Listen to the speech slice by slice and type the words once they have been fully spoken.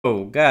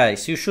Oh,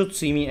 guys, you should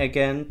see me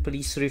again.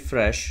 Please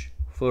refresh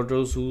for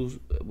those who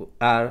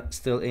are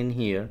still in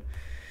here.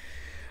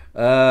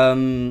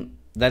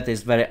 That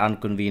is very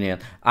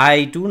inconvenient.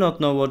 I do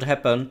not know what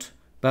happened,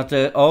 but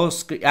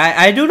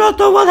I do not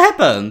know what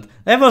happened.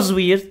 That was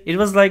weird. It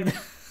was like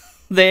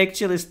they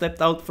actually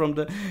stepped out from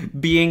the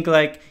being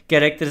like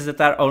characters that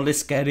are only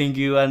scaring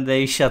you and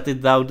they shut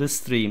it down the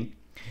stream.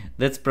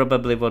 That's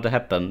probably what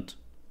happened.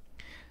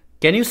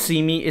 Can you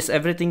see me? Is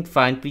everything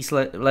fine? Please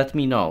let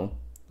me know.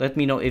 Let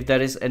me know if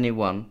there is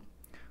anyone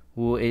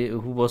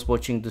who was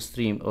watching the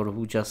stream or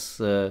who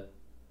just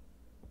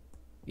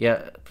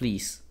yeah,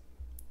 please.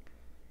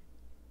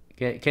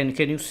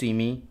 Can you see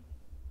me?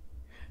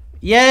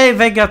 Yay,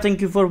 Vega,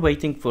 thank you for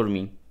waiting for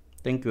me.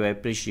 Thank you, I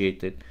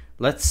appreciate it.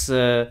 Let's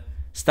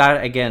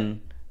start again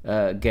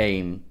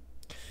game.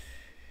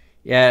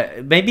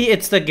 Yeah, maybe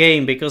it's the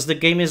game because the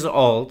game is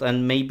old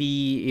and maybe,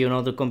 you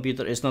know, the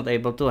computer is not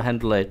able to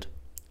handle it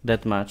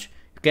that much.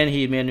 You can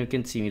hear me and you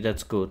can see me,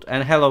 that's good.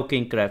 And hello,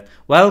 Kingcraft.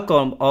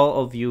 Welcome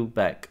all of you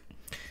back.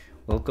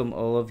 Welcome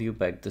all of you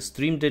back. The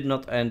stream did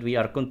not end. We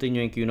are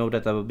continuing. You know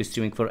that I will be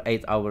streaming for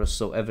 8 hours,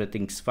 so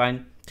everything's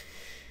fine.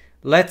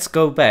 Let's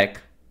go back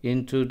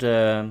into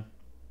the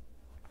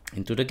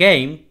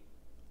game,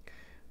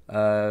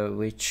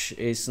 which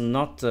is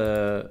not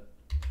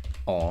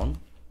on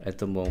at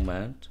the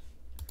moment.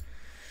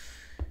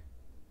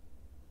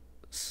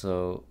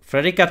 So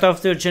Freddy cut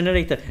off the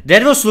generator.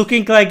 That was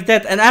looking like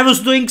that, and I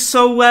was doing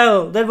so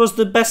well. That was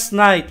the best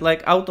night,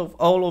 like out of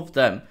all of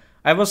them.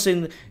 I was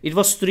in. It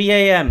was 3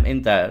 a.m.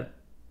 in there,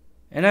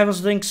 and I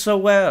was doing so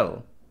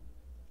well.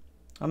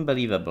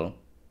 Unbelievable.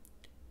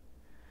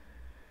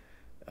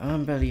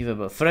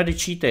 Unbelievable. Freddy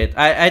cheated.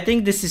 I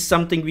think this is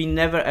something we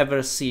never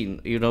ever seen,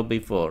 you know,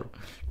 before.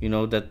 You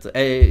know, that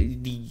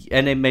the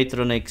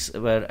animatronics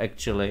were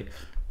actually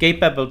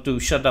capable to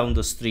shut down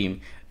the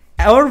stream.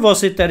 Or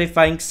was it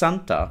terrifying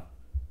Santa?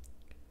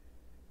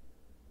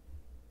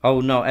 Oh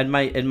no, and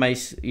my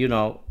you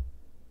know,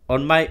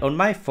 on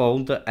my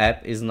phone the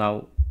app is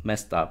now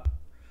messed up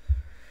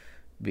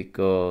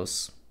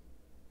because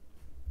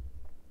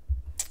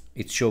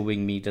it's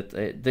showing me that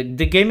the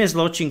game is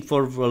launching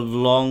for a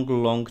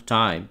long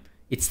time.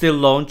 It's still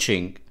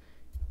launching.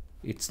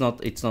 It's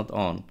not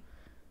on.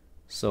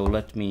 So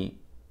let me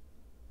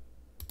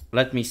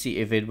see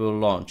if it will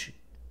launch.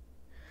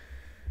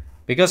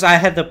 Because I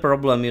had the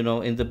problem, you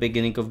know, in the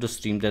beginning of the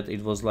stream that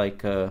it was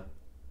like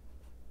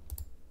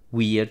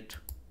weird.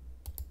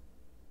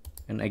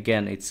 And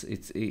again, it's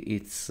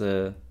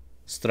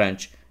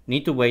strange.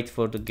 Need to wait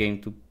for the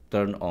game to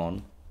turn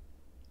on.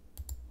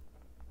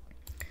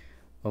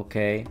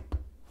 Okay.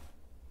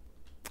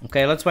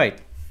 Okay, let's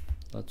wait.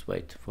 Let's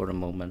wait for a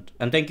moment.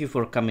 And thank you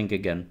for coming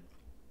again.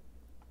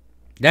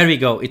 There we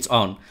go, it's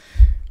on.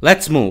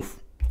 Let's move.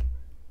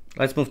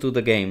 Let's move to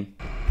the game.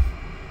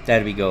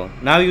 There we go.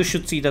 Now you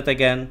should see that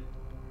again.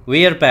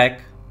 We are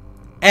back.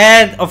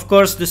 And of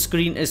course the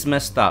screen is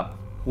messed up.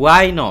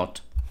 Why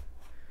not?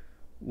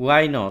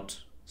 Why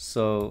not?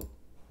 So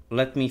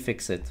let me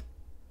fix it.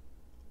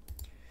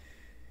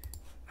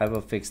 I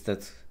will fix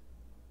that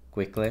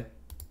quickly.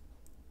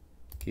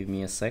 Give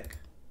me a sec.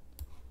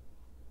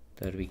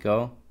 There we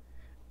go.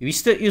 You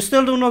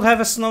still do not have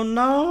a snow?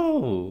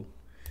 No.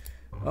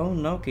 Oh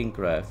no,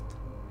 Kingcraft.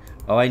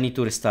 Oh, I need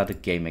to restart the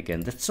game again.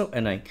 That's so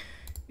annoying.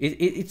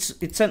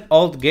 It's an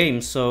old game,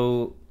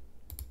 so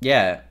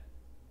yeah,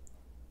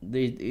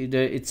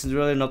 it's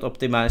really not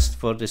optimized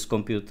for this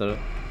computer.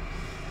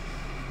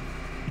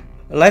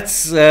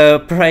 Let's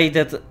pray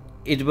that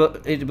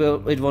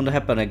it won't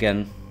happen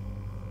again.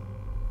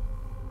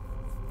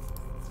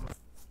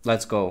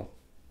 Let's go.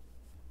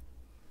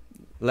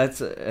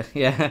 Let's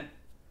yeah.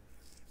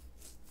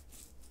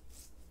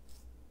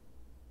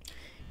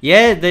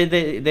 Yeah,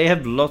 they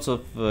have lots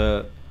of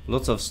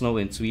snow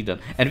in Sweden,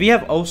 and we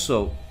have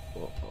also.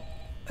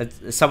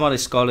 Someone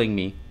is calling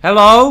me.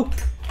 Hello?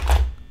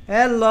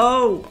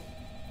 Hello?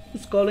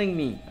 Who's calling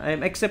me? I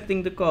am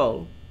accepting the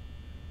call.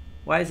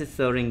 Why is it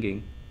still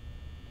ringing?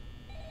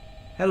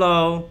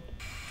 Hello?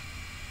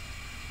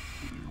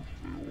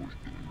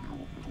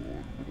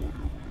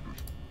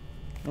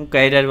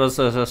 Okay, that was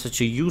such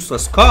a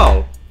useless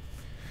call.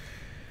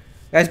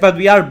 Guys, but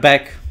we are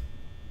back.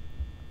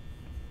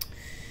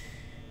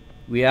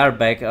 We are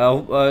back.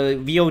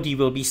 VOD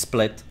will be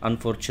split,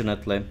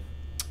 unfortunately.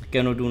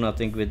 Cannot do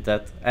nothing with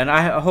that, and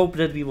I hope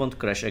that we won't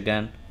crash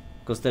again,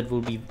 because that will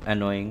be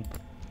annoying.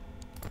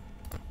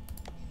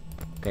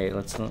 Okay,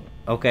 let's not.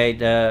 Okay,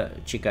 the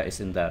chica is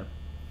in there.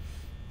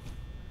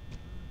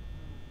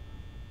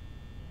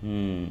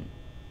 You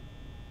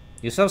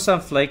saw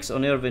some flakes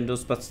on your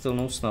windows, but still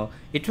no snow.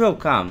 It will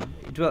come.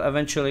 It will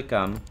eventually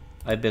come,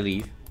 I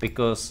believe,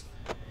 because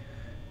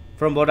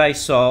from what I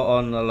saw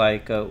on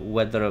like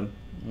weathercast,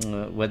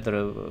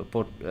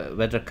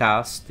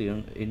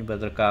 in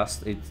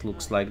weathercast, it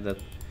looks like that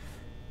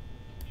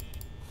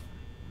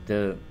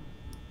the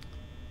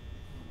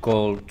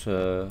cold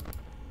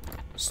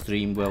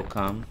stream will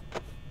come.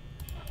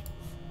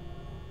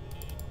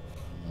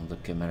 Oh, the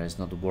camera is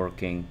not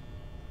working.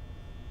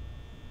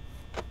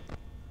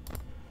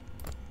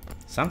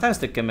 Sometimes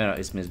the camera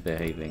is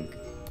misbehaving.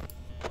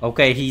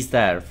 Okay, he's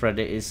there.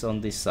 Freddy is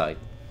on this side.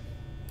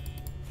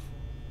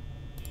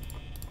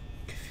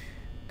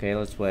 Okay,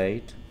 let's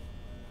wait.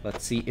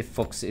 Let's see if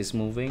Fox is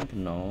moving.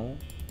 No,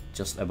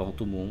 just about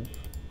to move.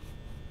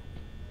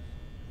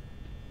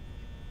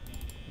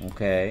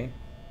 Okay.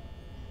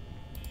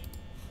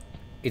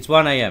 It's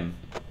 1 AM.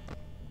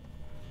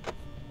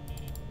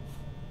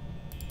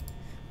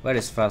 Where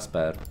is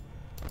Fazbear?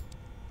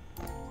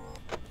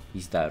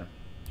 He's there.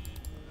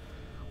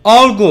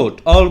 All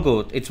good, all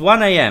good. It's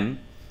 1 AM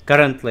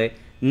currently.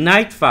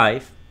 Night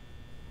 5.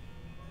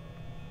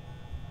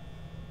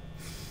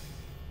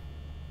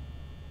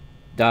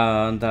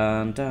 Dun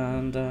dun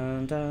dun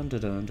dun dun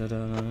dun dun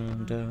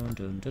dun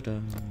dun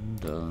dun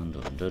dun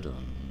dun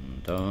dun.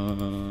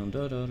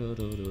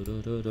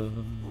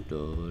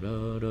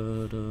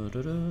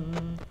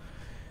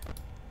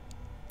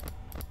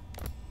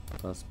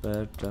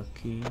 Fazbear,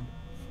 Ducky.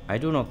 I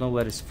do not know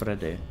where is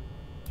Freddy.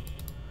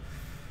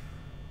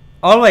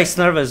 Always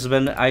nervous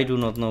when I do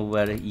not know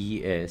where he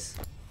is.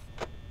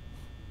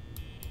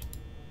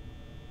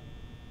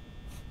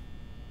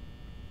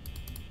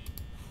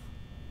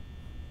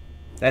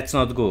 That's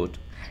not good.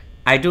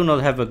 I do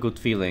not have a good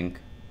feeling.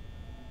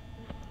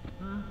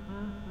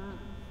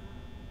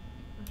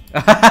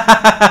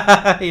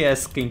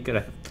 Yes,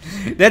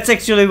 Kingcraft. That's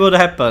actually what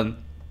happened.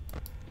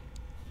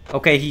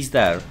 Okay, he's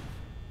there.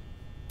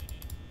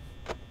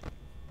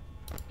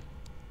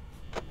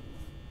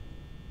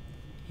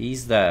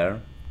 He's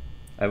there.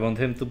 I want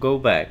him to go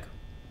back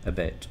a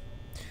bit.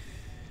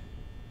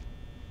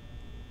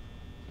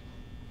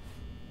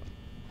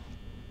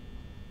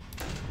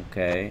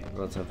 Okay,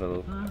 let's have a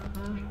look.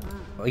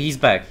 Oh, he's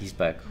back, he's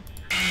back.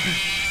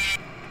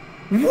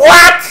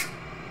 What?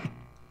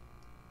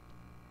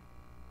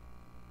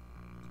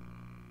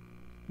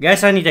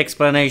 Guys, I need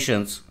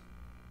explanations.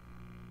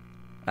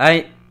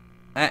 I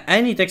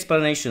need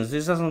explanations.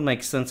 This doesn't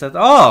make sense at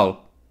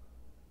all.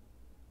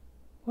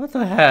 What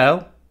the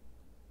hell?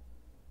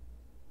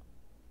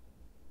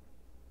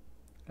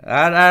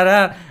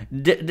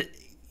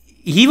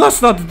 He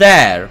was not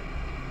there.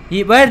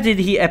 Where did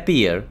he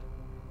appear?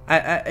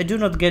 I do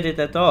not get it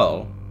at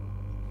all.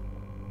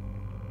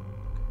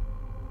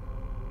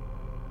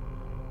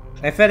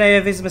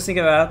 FNAF is messing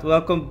about.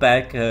 Welcome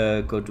back,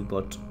 go to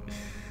bot.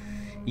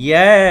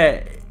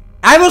 Yeah,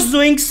 I was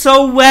doing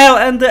so well,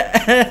 and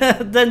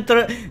then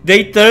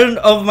they turned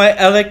off my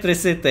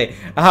electricity.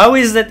 How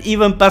is that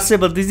even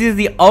possible? This is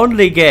the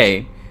only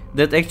game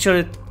that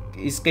actually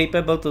is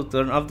capable to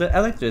turn off the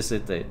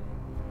electricity.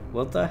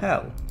 What the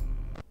hell?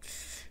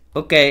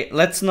 Okay,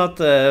 let's not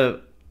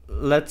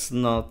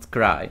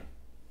cry.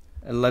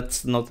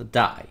 Let's not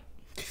die.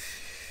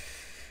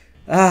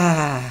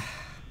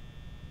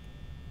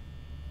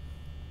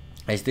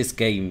 Is this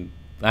game?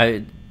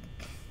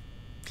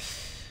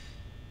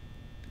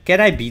 Can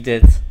I beat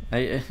it?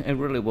 I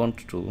really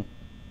want to.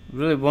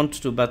 Really want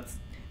to, but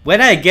when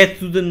I get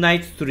to the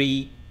night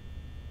 3,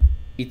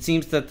 it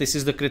seems that this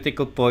is the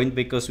critical point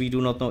because we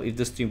do not know if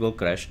the stream will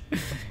crash.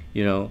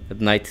 You know, at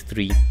night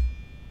 3.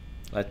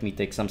 Let me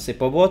take some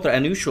sip of water,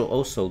 and you should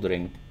also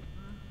drink.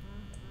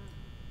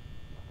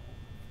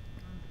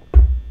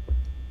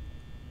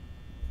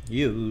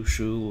 You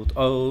should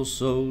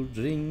also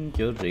drink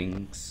your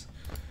drinks.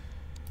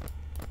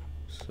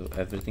 So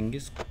everything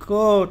is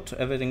good,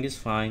 everything is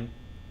fine.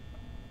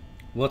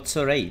 What's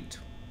a raid?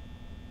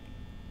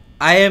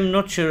 I am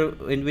not sure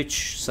in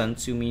which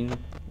sense you mean.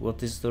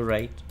 What is the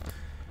raid?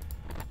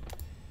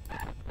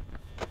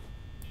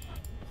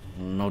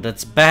 No,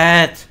 that's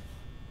bad.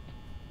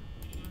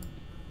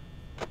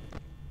 I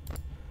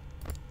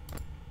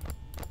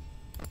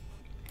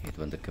hate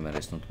when the camera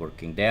is not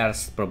working. They are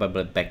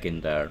probably back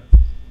in there.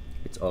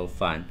 It's all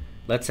fine.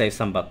 Let's save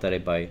some battery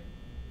by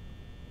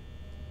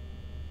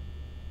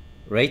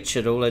Raid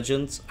Shadow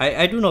Legends.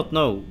 I do not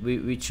know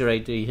which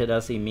raid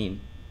does he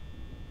mean.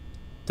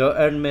 To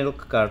earn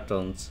milk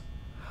cartons.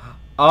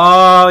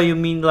 Oh, you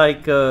mean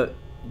like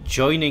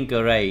joining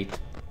a raid.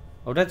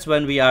 Oh, that's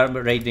when we are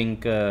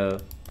raiding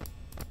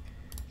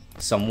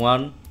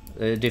someone,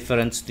 a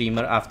different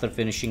streamer after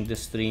finishing the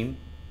stream.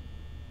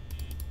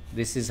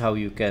 This is how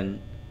you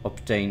can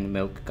obtain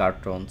milk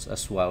cartons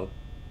as well.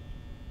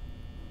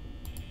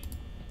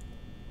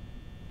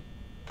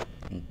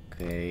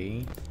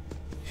 Okay.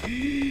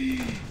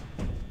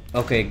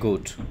 Okay,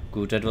 good.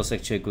 Good, that was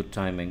actually good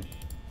timing.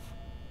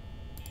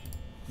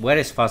 Where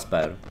is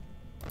Fazbear?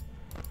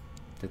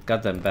 That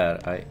goddamn bear,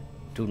 I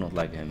do not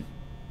like him.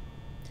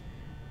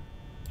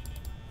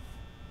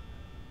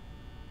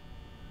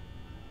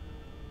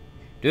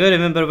 Do you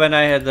remember when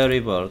I had the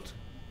reward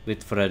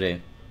with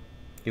Freddy?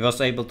 He was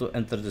able to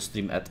enter the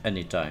stream at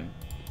any time.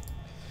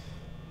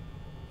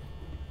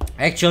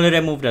 I actually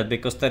removed that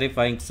because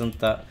Terrifying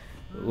Santa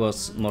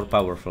was more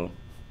powerful.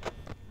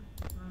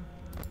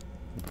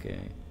 Okay.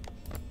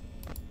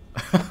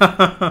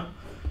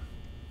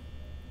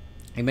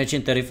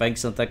 Imagine Terrifying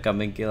Santa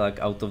coming like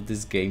out of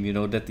this game, you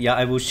know, that yeah,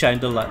 I will shine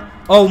the light.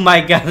 Oh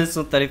my god, it's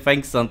not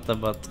Terrifying Santa,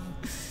 but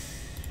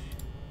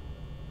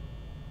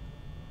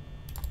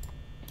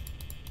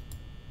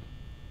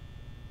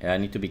Yeah, I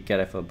need to be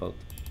careful about.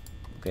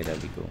 Okay, there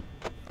we go.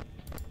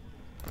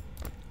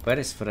 Where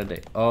is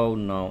Freddy? Oh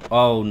no.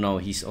 Oh no,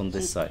 he's on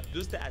this side.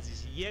 دوست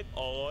عزیز یک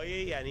آقای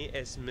یعنی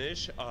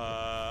اسمش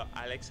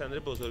الکساندر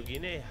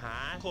بزرگینه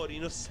هست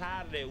اینو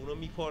سره اونو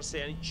میپرسه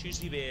یعنی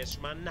چیزی بهش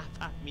من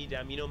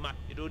نفهمیدم اینو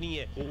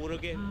مکرونیه اون رو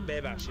که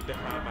ببخشید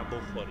بفرما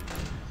بخورید.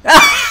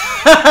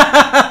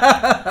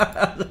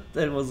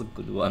 That was a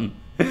good one.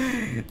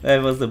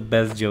 That was the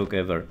best joke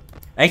ever.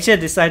 Actually, I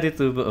decided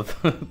to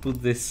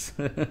put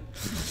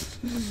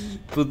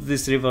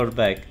this river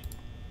back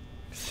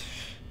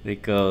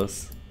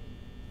because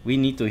we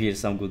need to hear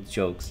some good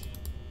jokes.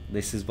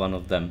 This is one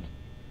of them.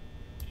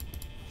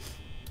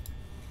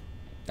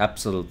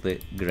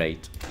 Absolutely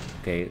great.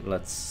 Okay,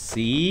 let's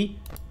see.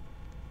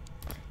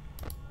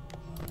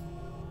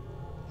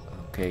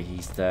 Okay,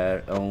 he's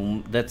there.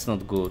 That's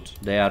not good.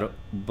 They are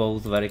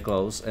both very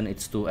close and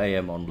it's 2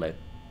 AM only.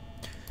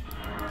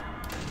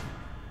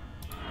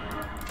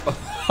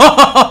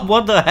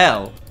 What the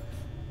hell?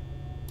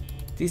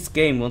 This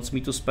game wants me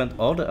to spend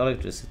all the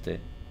electricity.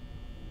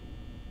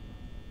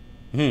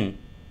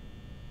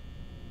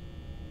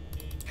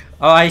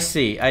 Oh, I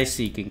see,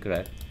 King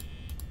Crab.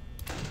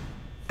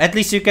 At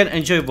least you can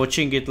enjoy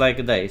watching it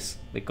like this,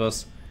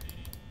 because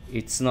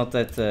it's not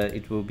that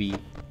it will be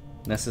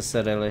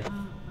necessarily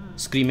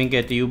screaming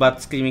at you,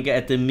 but screaming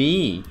at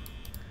me.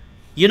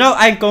 You know,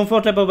 I'm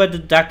comfortable when the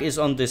duck is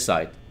on this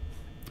side.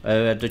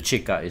 The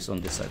chica is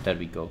on this side. There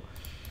we go.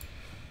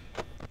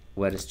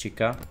 Where is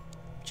Chica?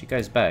 Chica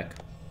is back.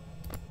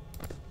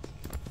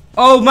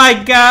 Oh my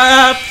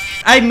god!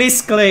 I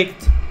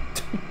misclicked!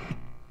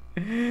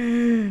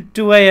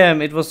 2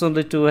 AM. It was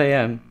only 2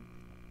 AM.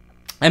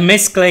 I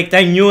misclicked.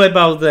 I knew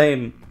about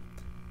them.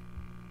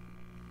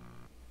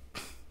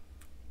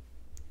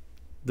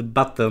 The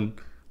button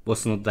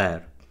was not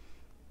there.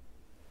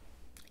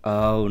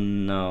 Oh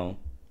no.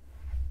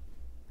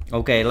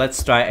 Okay,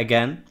 let's try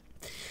again.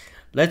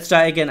 Let's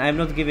try again. I'm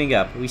not giving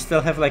up. We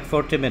still have like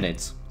 40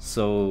 minutes.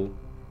 So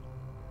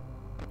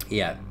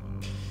yeah.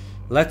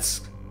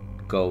 Let's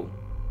go.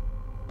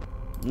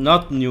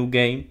 Not new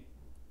game.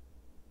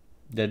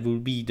 That will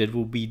be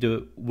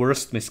the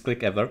worst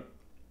misclick ever.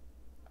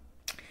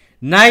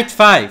 Night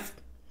 5.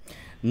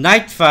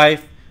 Night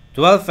 5,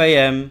 12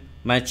 AM.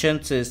 My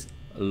chances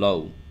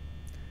low.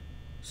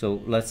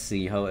 So let's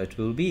see how it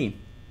will be.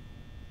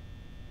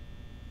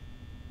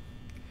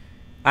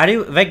 Are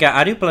you, Vega,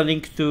 are you planning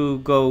to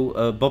go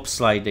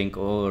bobsliding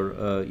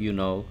or you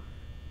know,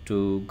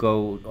 to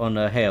go on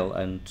a hill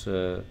and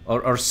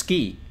or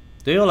ski?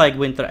 Do you like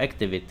winter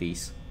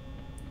activities?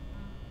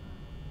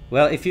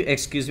 Well, if you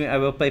excuse me, I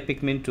will play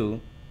Pikmin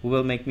 2, who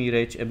will make me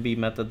rage and be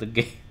mad at the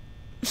game.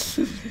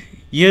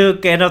 You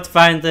cannot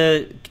find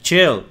the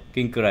chill,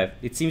 King Crab.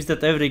 It seems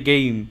that every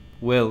game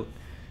will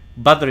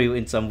bother you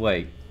in some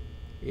way.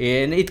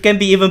 And it can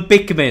be even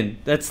Pikmin.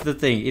 That's the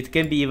thing. It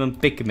can be even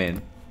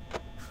Pikmin.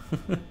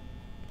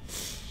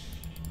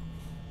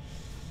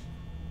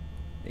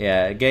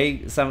 Yeah,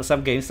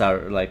 some games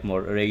are like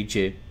more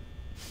ragey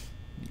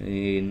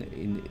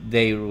in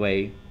their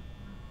way.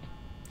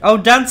 Oh,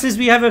 Dances,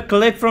 we have a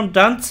clip from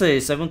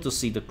Dances. I want to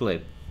see the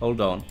clip. Hold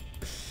on.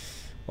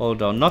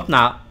 Hold on. Not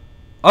now.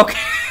 Okay.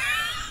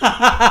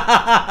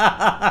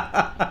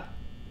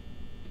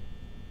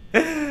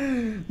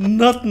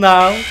 Not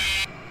now.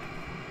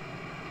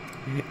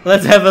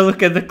 Let's have a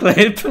look at the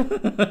clip.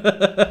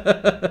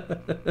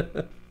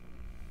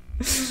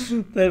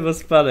 That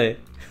was funny.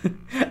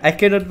 I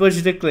cannot watch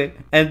the clip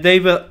and they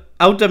will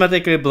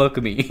automatically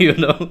block me, you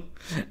know.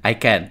 I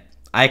can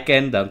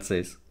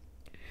Dances.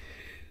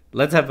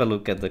 Let's have a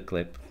look at the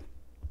clip.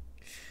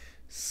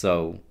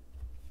 So,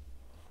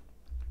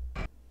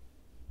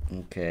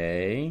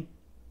 okay.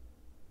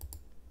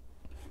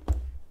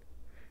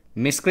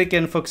 Misclick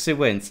and Foxy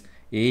wins.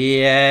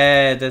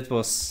 Yeah, that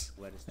was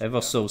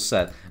so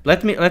sad.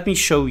 Let me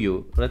show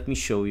you. Let me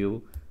show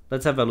you.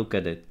 Let's have a look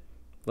at it.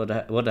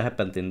 What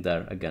happened in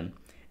there again?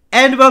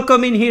 And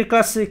welcome in here,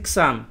 Classic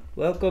Sam.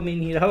 Welcome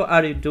in here. How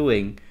are you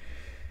doing?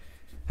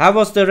 How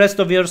was the rest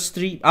of your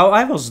stream? Oh,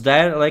 I was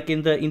there, like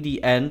in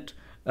the end,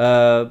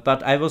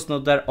 but I was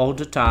not there all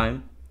the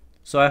time.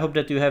 So I hope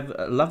that you have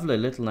a lovely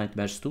Little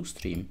Nightmares 2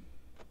 stream.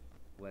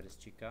 Where is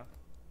Chica?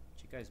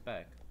 Chica is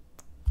back.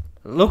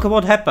 Look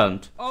what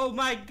happened. Oh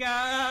my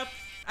god!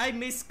 I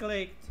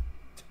misclicked.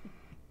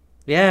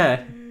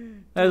 Yeah,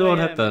 that's what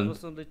happened. It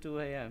was only 2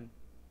 AM.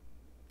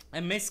 I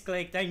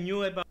misclicked. I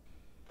knew about.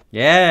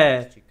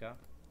 Yeah. Chica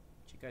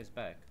is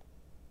back.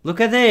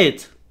 Look at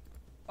it.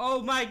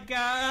 Oh my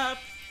god!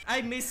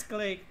 I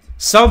misclicked.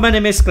 So many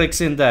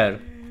misclicks in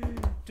there.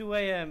 2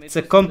 AM. It's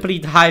a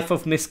complete hive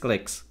of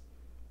misclicks.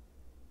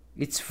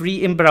 It's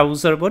free in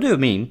browser. What do you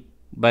mean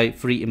by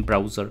free in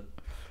browser?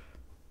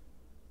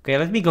 Okay,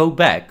 let me go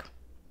back.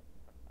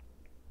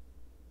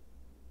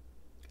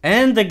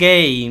 And the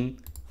game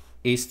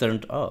is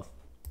turned off.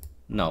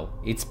 No,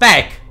 it's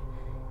back.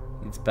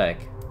 It's back.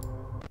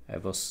 I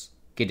was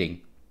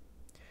kidding.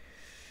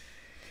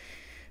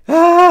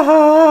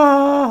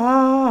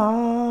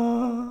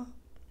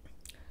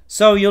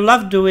 So you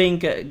love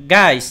doing,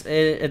 guys,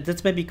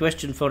 that's maybe a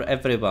question for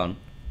everyone.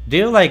 Do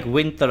you like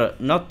winter,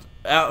 not,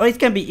 it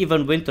can be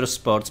even winter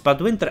sports, but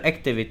winter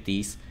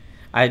activities?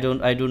 I do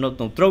not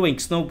know, throwing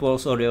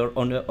snowballs on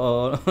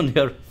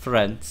your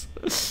friends.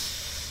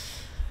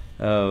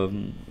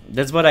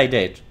 That's what I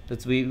did.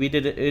 We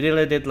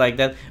really did like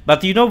that.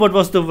 But you know what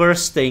was the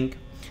worst thing?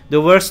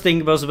 The worst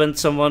thing was when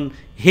someone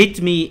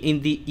hit me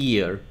in the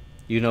ear,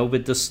 you know,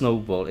 with the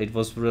snowball. It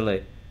was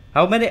really...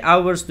 How many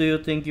hours do you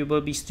think you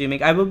will be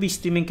streaming? I will be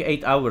streaming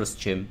 8 hours,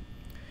 Jim.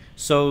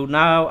 So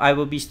now I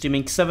will be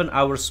streaming 7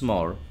 hours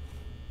more.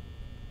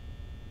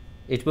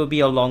 It will be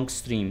a long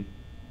stream.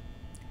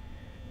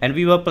 And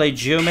we will play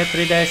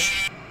Geometry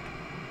Dash.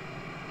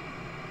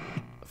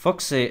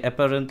 Foxy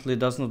apparently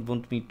does not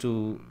want me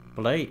to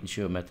play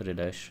Geometry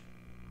Dash.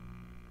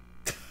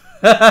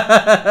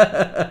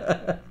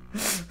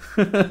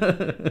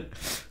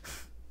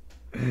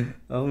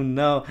 Oh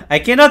no, I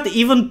cannot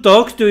even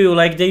talk to you,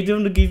 like they do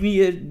not give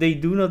me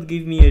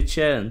a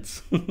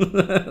chance.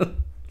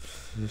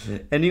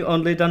 And you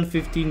only done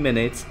 15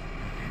 minutes.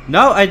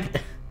 No,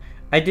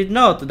 I did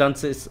not,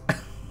 Dances.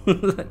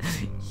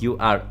 You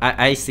are,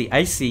 I see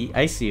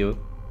you.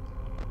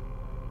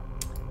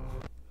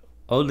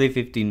 Only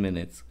 15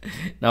 minutes.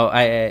 Now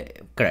I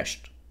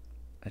crashed.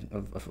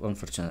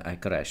 Unfortunately, I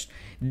crashed.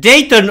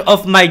 Dayton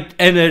of my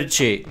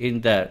energy in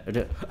there.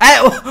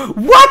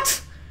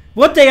 What?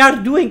 What they are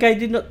doing? I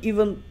did not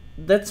even.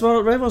 That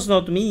was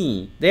not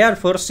me. They are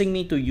forcing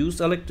me to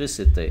use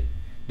electricity.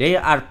 They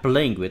are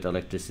playing with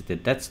electricity.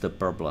 That's the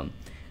problem.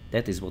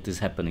 That is what is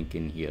happening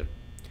in here.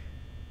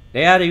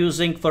 They are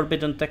using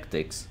forbidden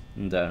tactics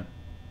in there.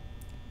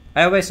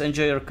 I always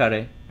enjoy your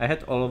curry. I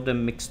had all of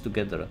them mixed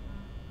together.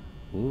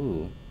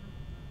 Ooh.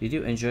 Did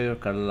you enjoy your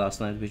curry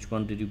last night? Which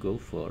one did you go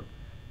for?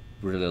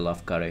 Really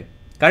love curry.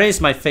 Curry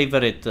is my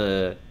favorite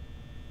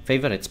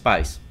favorite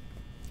spice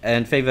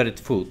and favorite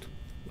food.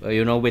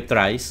 You know, with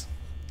rice.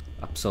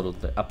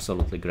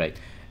 Absolutely great.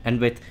 And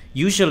with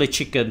usually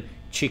chicken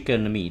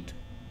meat.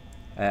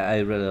 I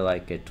really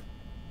like it.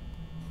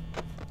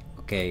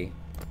 Okay.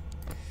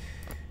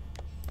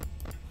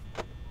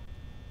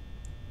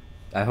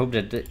 I hope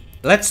that...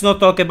 Let's not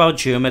talk about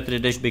Geometry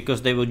Dash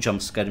because they will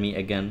jump scare me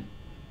again.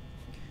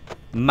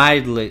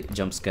 Mildly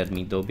jump scare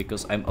me though,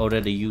 because I'm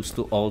already used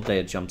to all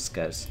their jump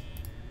scares.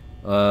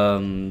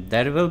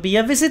 There will be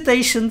a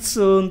visitation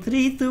soon.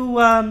 3, 2,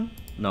 1.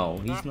 No,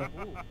 he's not.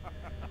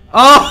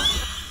 Oh!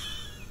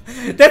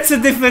 That's a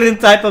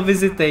different type of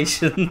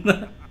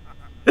visitation.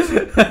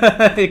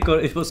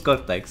 It was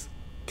Cortex.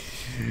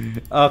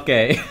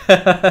 Okay.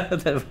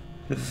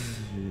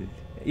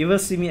 You will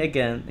see me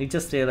again. You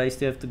just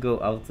realized you have to go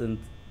out and...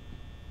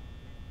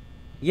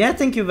 Yeah,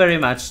 thank you very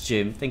much,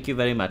 Jim. Thank you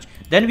very much.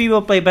 Then we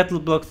will play Battle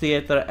Block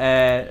Theater.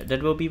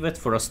 That will be with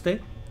Frosty.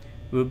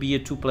 Will be a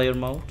 2-player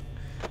mode.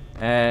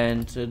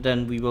 And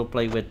then we will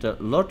play with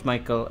Lord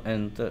Michael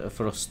and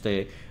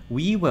Frosty.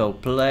 We will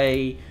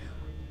play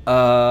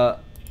Castle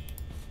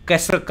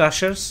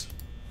Crushers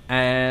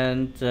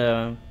and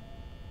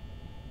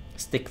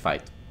Stick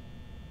Fight.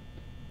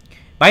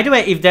 By the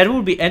way, if there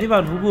will be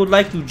anyone who would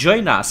like to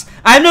join us,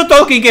 I'm not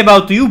talking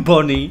about you,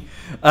 Bonnie.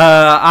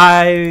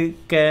 I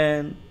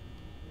can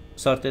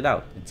sort it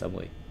out in some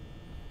way.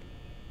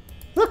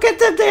 Look at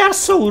them, they are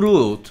so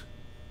rude.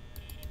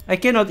 I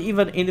cannot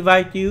even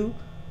invite you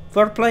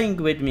for playing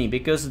with me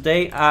because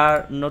they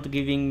are not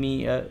giving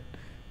me a,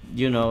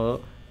 you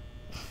know,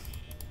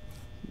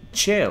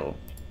 chill.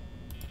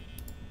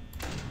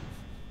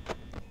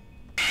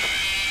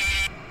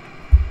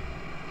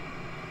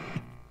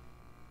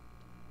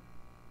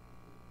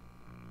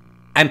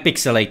 I'm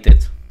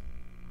pixelated.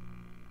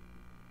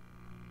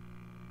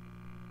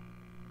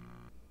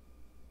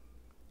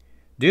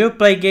 Do you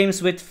play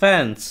games with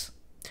fans?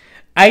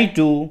 I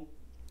do.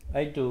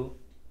 I do.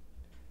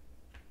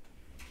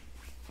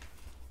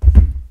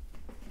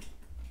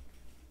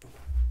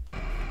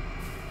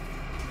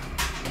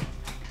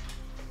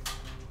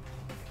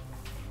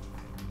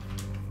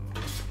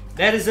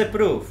 That is a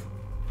proof.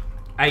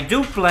 I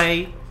do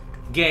play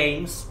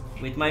games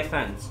with my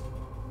fans.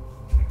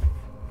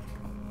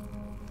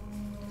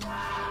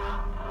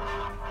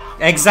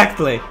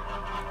 Exactly.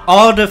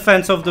 All the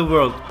fans of the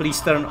world, please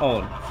turn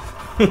on.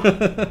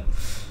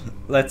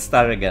 Let's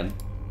start again.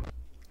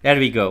 There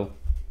we go.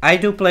 I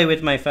do play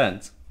with my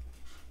fans.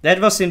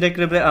 That was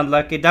incredibly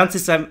unlucky.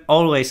 Dances, I'm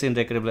always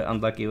incredibly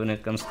unlucky when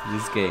it comes to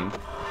this game.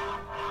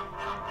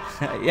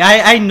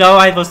 I know,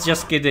 I was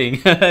just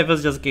kidding. I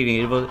was just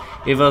kidding.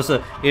 It was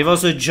a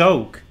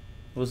joke.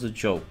 It was a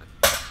joke.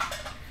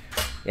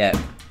 Yeah.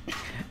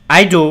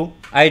 I do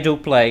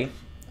play.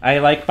 I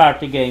like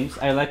party games.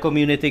 I like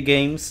community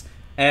games.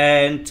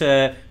 And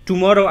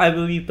tomorrow I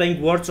will be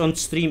playing Words on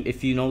Stream,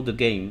 if you know the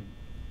game.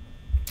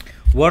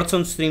 Words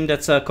on Stream,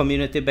 that's a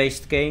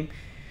community-based game.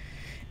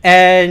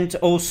 And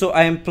also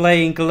I am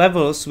playing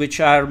levels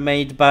which are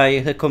made by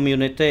the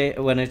community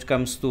when it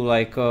comes to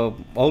like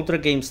older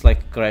games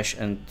like Crash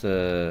and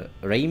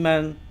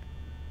Rayman.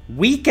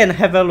 We can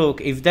have a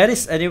look if there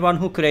is anyone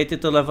who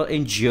created a level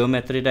in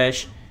Geometry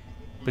Dash.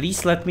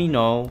 Please let me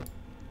know,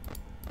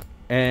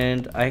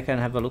 and I can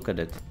have a look at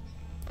it.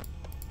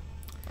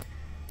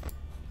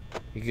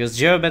 Because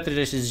Geometry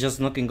Dash is just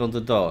knocking on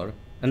the door.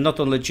 And not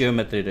only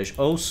Geometry Dash,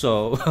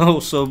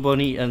 also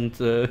Bonnie and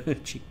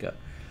Chica.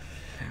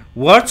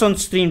 Words on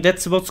stream,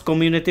 that's what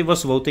community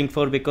was voting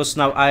for, because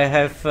now I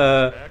have...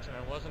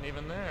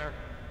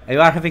 You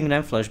are having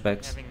NAM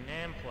flashbacks.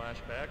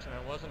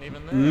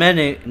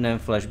 Many NAM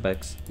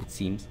flashbacks, it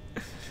seems.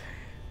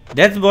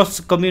 That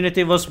was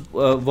community was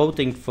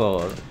voting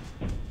for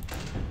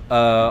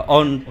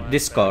on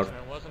Discord.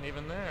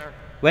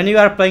 When you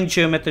are playing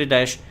Geometry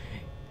Dash,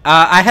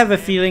 I have a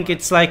feeling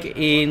it's like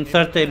in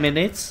 30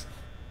 minutes.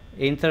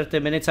 In 30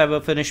 minutes I will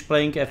finish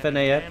playing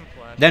FNAF.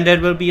 Then there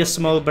will be a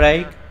small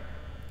break.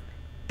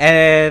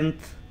 And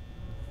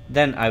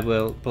then I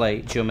will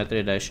play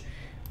Geometry Dash.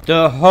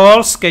 The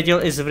whole schedule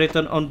is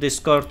written on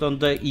Discord on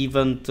the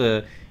event,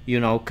 you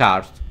know,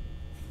 card.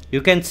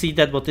 You can see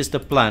that what is the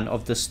plan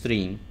of the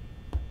stream.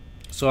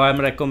 So I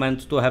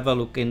recommend to have a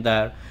look in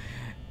there.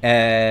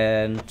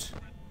 And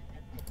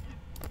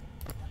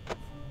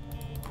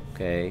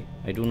okay,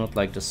 I do not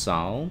like the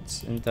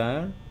sounds in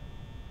there.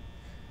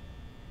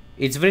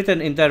 It's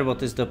written in there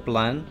what is the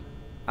plan,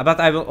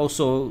 but I will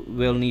also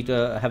need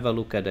to have a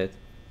look at it.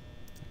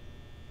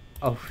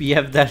 Oh, we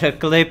have there a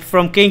clip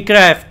from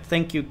Kingcraft.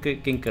 Thank you,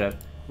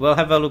 Kingcraft. We'll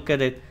have a look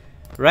at it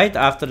right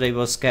after they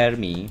will scare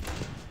me,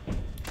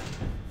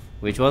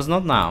 which was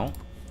not now.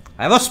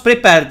 I was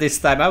prepared this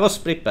time. I was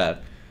prepared.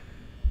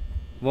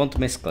 Won't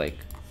misclick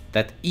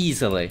that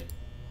easily.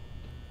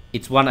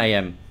 It's 1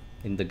 AM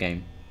in the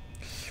game.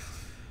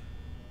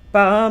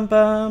 Bum,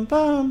 bum,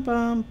 bum,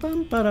 bum,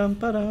 bum, ba-dum,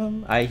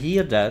 ba-dum. I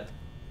hear that.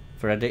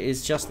 Freddy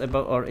is just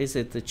about, or is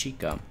it the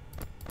Chica?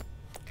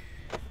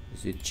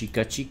 Is it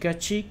Chica, Chica,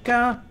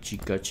 Chica?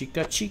 Chica,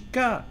 Chica,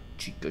 Chica.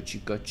 Chica,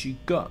 Chica,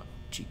 Chica.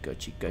 Chica,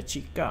 Chica,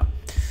 Chica.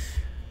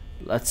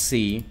 Let's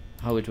see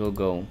how it will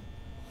go.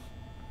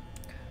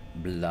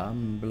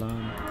 Blum,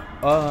 blum.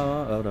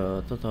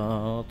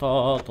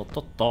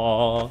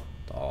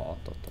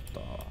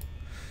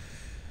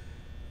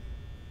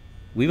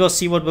 We will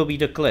see what will be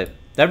the clip.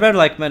 There were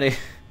like many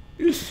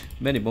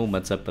many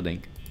moments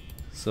happening,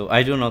 so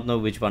I do not know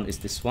which one is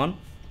this one.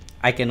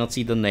 I cannot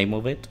see the name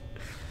of it.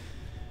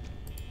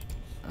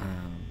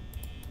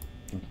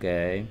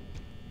 Okay,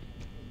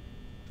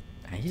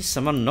 I hear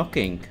someone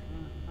knocking.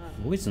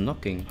 Who is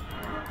knocking?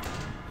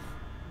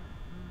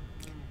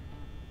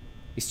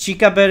 Is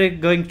Chica Berry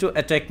going to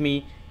attack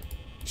me?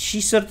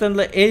 She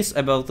certainly is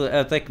about to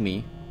attack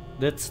me.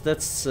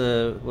 That's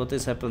what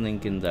is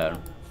happening in there.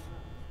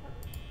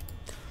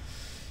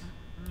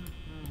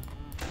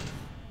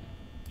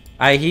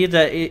 I hear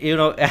that, you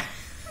know,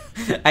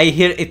 I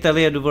hear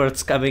Italian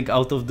words coming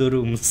out of the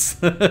rooms.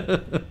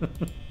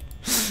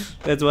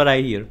 That's what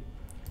I hear.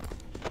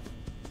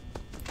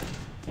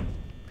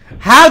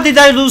 How did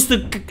I lose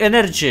the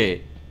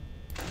energy?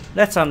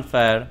 That's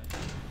unfair.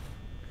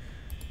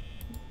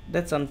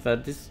 That's unfair.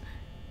 This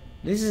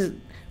is...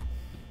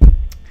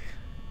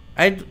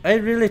 I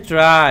really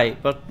try,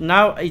 but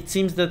now it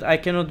seems that I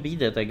cannot be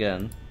that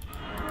again.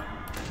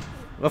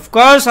 Of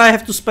course I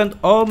have to spend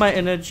all my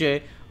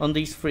energy on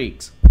these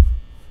freaks.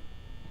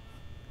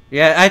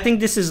 Yeah, I think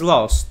this is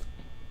lost.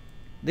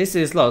 This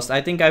is lost.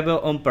 I think I will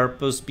on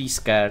purpose be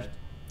scared.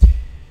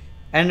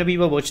 And we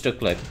will watch the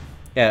clip.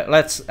 Yeah,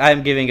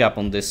 I'm giving up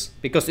on this.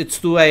 Because it's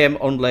 2 AM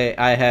only.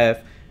 I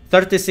have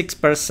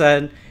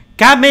 36%.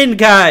 Come in,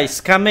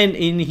 guys! Come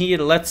in here.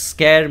 Let's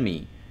scare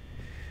me.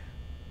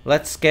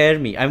 Let's scare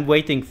me. I'm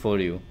waiting for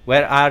you.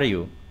 Where are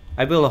you?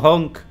 I will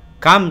honk.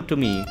 Come to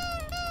me.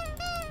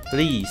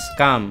 Please,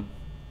 come.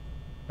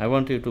 I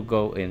want you to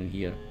go in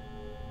here.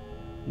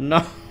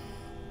 No.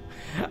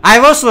 I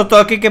was not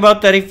talking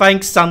about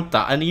terrifying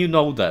Santa, and you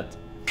know that.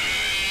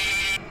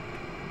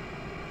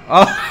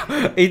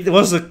 Oh, it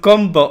was a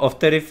combo of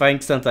terrifying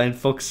Santa and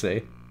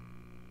Foxy.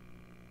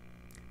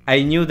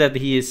 I knew that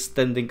he is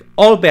standing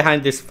all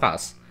behind this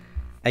fuss.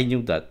 I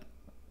knew that.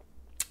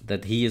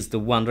 That he is the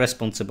one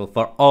responsible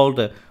for all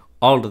the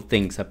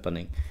things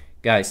happening.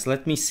 Guys,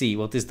 let me see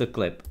what is the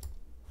clip.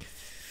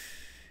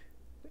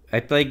 I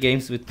play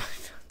games with my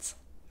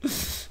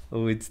friends.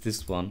 Oh, it's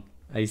this one.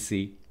 I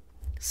see.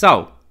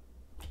 So,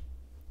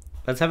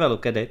 let's have a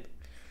look at it.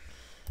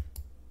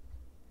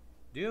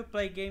 Do you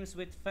play games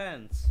with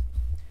fans?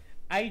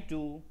 I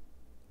do.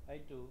 I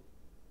do.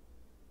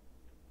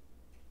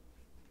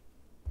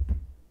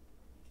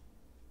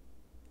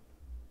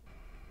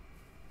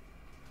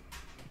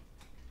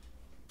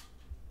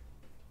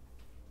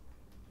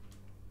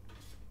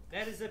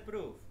 That is a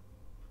proof.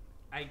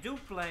 I do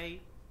play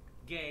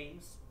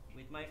games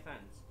with my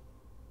fans.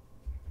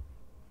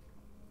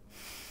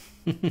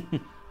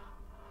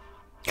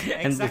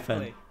 And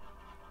exactly.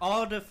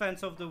 All the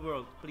fans of the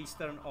world, please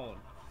turn on.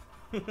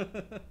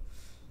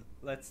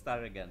 Let's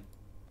start again.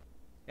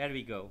 There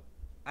we go.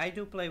 I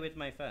do play with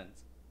my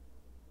fans.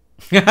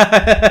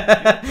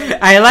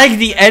 I like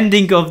the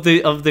ending of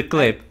the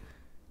clip.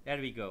 There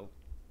we go.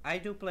 I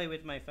do play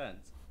with my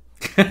fans.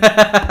 Do you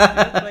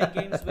play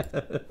games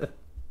with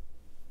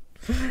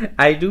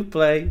I do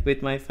play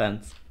with my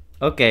fans.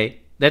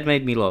 Okay, that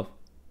made me laugh.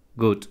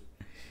 Good.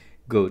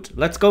 Good.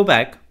 Let's go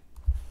back.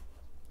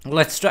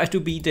 Let's try to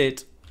beat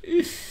it.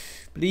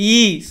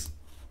 Please.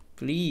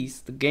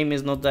 Please. The game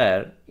is not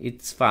there.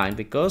 It's fine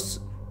because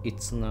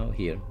it's now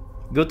here.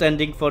 Good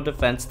ending for the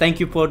fans. Thank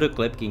you for the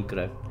clip,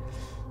 Kingcraft.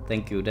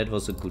 Thank you. That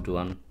was a good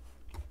one.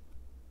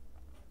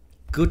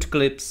 Good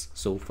clips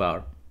so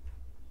far.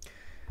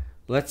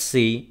 Let's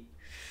see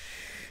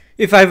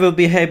if I will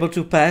be able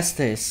to pass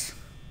this.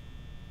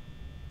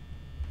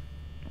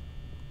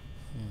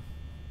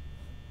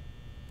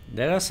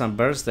 There are some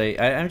birthday.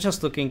 I'm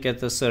just looking at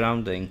the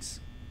surroundings.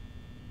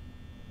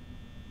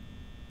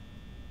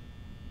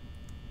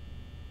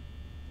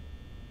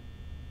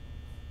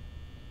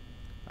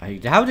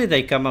 How did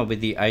they come up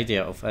with the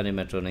idea of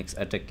animatronics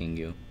attacking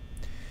you?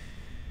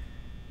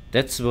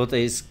 That's what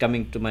is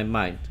coming to my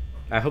mind.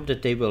 I hope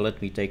that they will let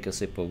me take a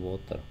sip of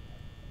water.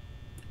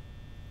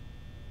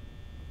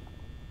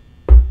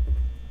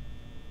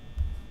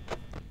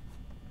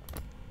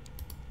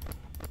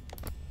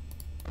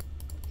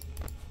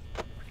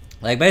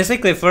 Like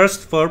basically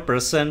first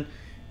 4%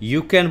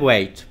 you can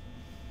wait.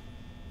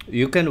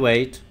 You can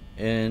wait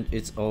and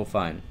it's all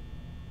fine.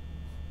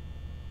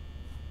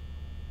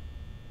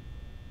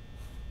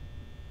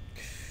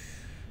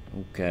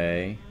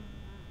 Okay.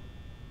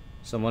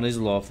 Someone is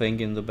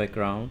laughing in the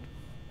background.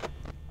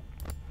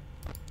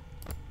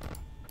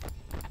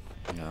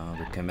 No,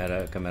 the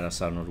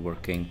cameras are not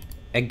working.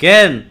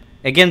 Again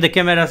the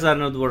cameras are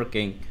not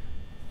working.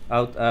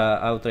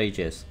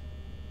 Outrageous.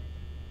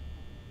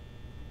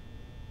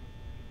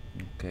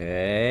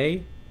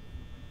 Okay.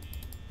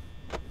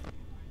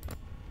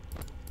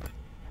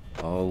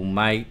 Oh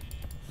my.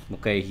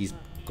 Okay, he's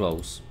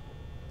close.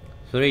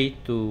 3,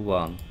 2,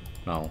 1.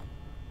 No.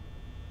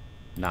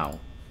 Now.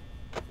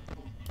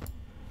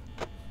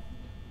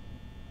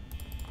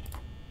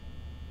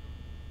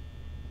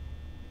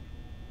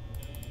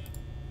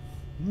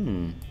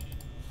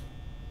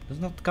 It's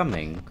not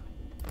coming.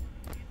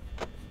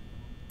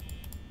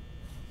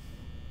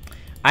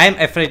 I am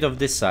afraid of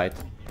this side.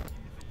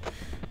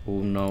 Oh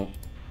no.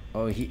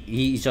 Oh,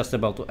 he's just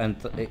about to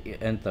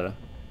enter.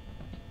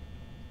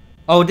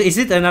 Oh, is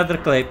it another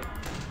clip?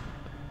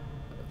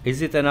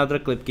 Is it another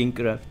clip,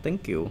 Kingcraft?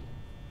 Thank you.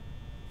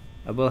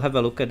 I will have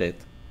a look at it.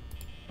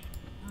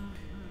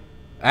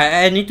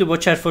 I need to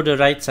watch out for the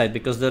right side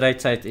because the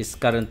right side is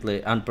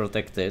currently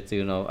unprotected.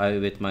 You know,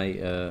 with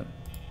my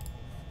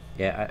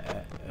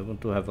yeah, I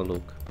want to have a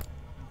look.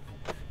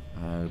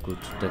 Good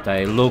that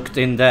I looked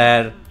in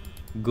there.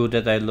 Good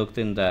that I looked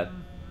in there.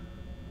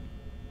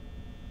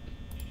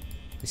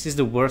 This is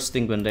the worst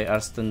thing when they are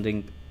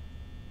standing.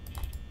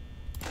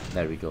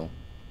 There we go.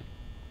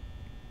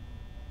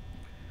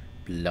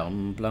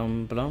 Blum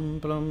blum blum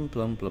blum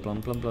blum blum blum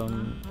blum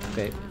blum.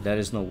 Okay, there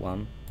is no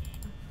one.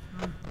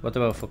 What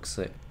about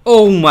Foxy?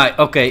 Oh my!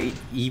 Okay,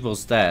 he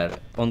was there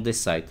on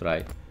this side,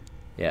 right?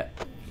 Yeah,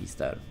 he's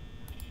there.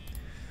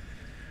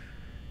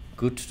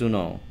 Good to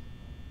know.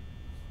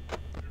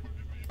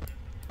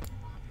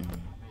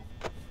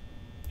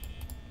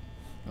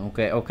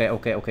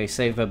 Okay.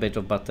 Save a bit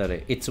of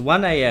battery. It's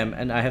 1 AM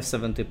and I have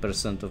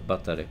 70% of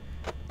battery,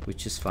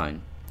 which is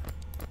fine.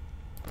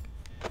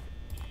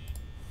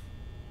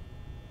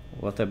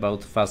 What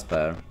about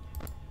Fazbear?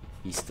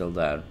 He's still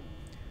there.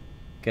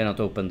 Cannot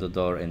open the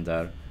door in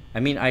there. I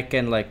mean, I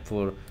can like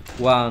for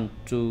 1,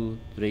 2,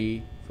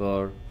 3,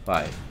 4,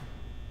 5.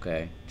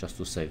 Okay, just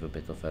to save a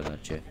bit of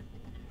energy.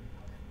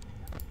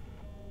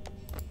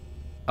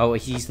 Oh,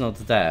 he's not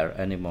there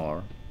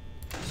anymore,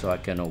 so I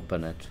can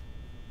open it.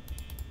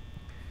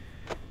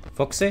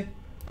 Foxy?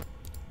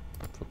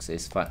 Foxy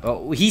is fine.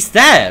 Oh, he's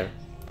there!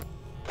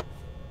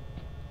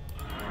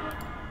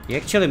 He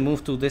actually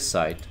moved to this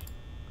side.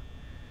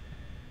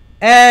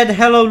 And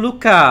hello,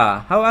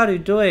 Luca! How are you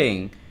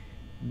doing?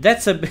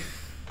 That's a bit...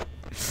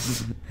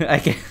 I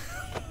can...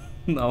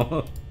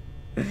 No.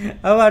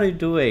 How are you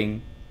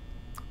doing?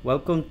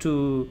 Welcome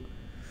to...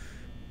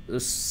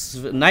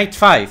 Night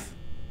 5.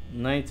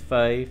 Night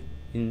 5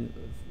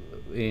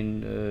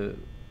 in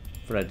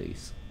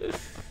Freddy's.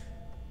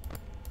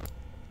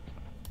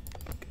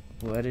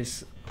 Where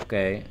is...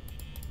 Okay.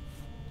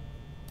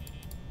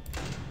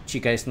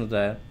 Chica is not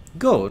there.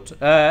 Good.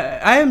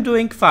 I am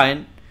doing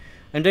fine.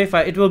 And if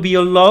it will be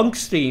a long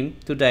stream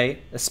today.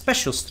 A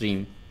special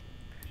stream.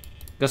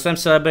 Because I'm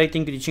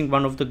celebrating reaching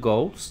one of the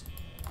goals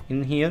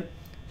in here.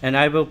 And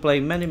I will play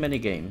many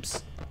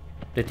games.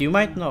 That you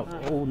might know.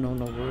 Oh, no.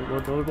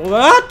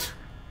 What?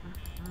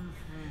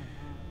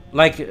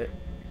 Like...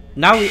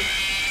 Now we...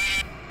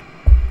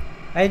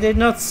 I did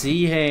not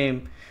see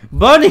him.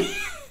 Bonnie!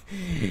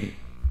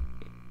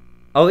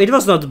 Oh, it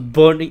was not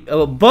Bonnie.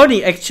 Oh,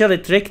 Bonnie actually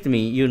tricked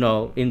me, you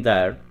know, in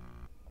there.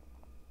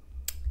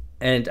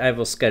 And I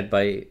was scared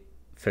by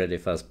Freddy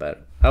Fazbear.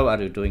 How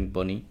are you doing,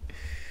 Bonnie?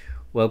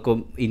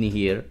 Welcome in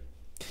here.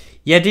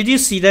 Yeah, did you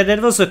see that?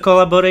 That was a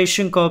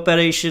collaboration,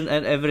 cooperation,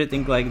 and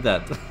everything like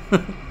that.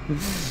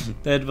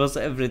 That was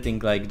everything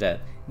like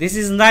that. This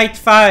is night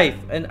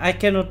 5, and I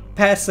cannot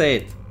pass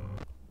it.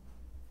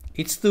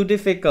 It's too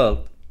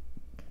difficult.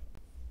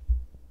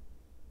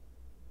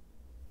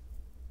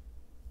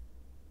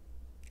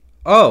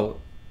 Oh,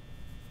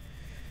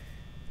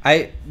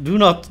 I do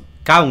not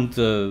count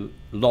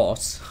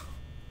loss.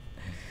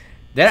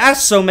 There are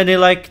so many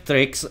like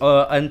tricks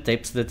and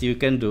tips that you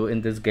can do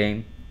in this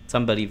game. It's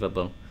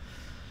unbelievable.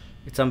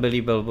 It's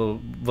unbelievable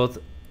what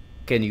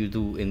can you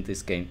do in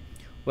this game.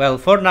 Well,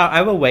 for now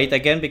I will wait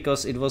again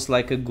because it was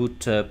like a good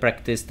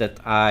practice that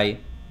I,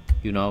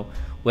 you know,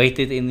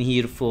 waited in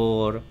here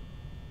for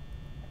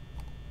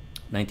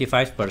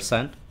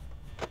 95%.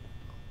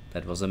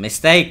 That was a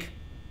mistake.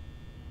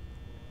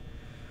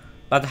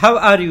 But how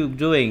are you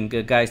doing,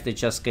 guys that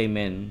just came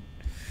in?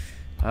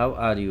 How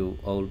are you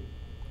all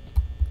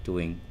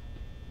doing?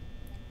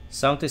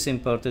 Sound is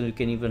important. You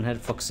can even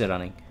have Foxy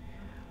running.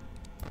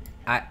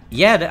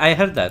 Yeah, I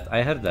heard that.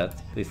 I heard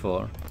that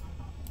before.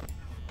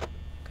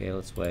 Okay,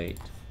 let's wait.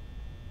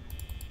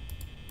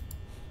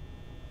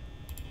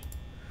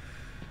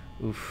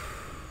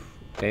 Oof.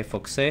 Okay,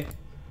 Foxy.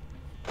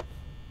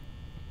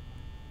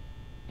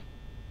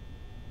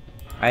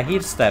 I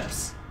hear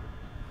steps.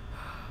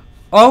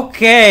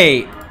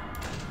 Okay.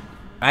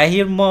 I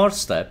hear more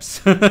steps.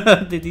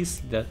 Did you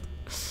see that?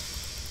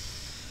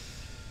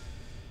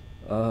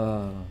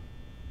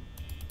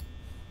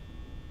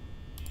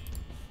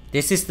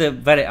 This is the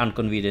very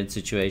inconvenient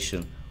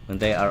situation when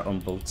they are on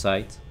both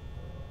sides.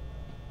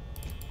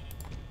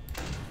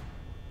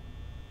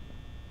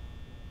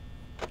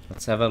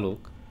 Let's have a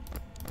look.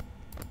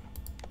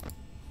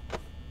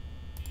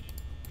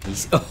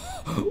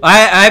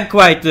 I'm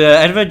quite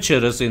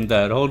adventurous in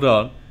there. Hold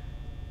on.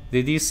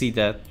 Did you see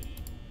that?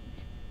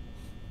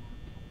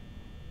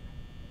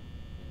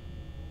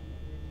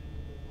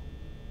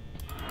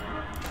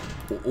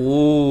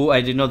 Oh,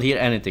 I did not hear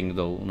anything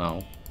though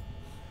now.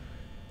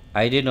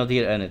 I did not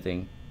hear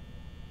anything.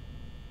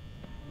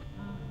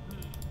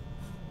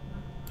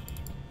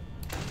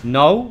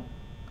 No?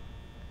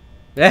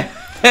 That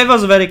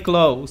was very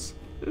close.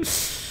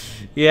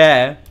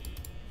 Yeah.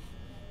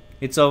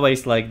 It's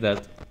always like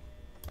that.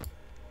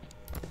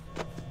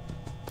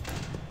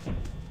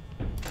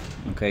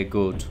 Okay,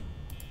 good.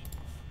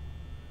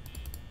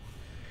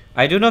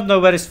 I do not know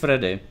where is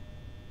Freddy.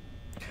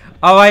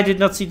 Oh, I did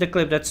not see the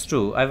clip, that's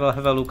true. I will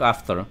have a look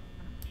after.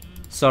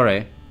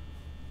 Sorry.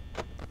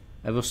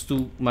 I was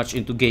too much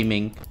into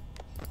gaming.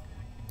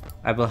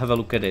 I will have a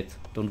look at it,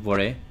 don't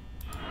worry.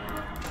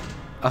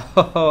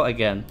 Oh,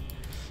 again.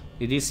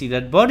 Did you see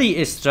that? Bonnie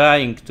is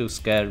trying to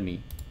scare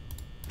me.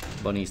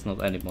 Bonnie is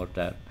not anymore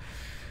there.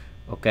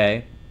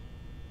 Okay.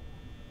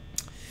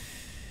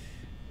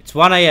 It's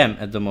 1 AM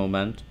at the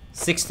moment.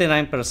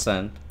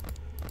 69%.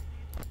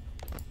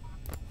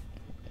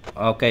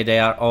 Okay, they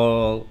are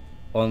all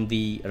on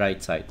the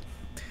right side.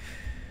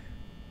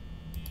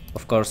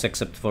 Of course,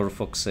 except for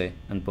Foxy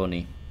and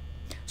Bonnie.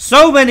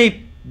 So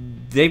many!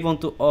 They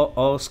want to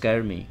all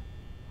scare me.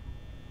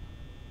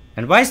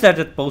 And why is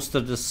that poster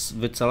this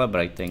with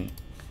celebrating?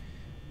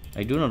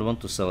 I do not want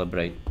to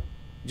celebrate.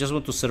 I just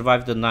want to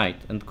survive the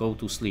night and go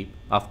to sleep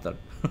after.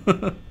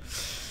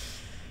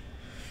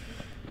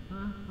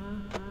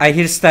 I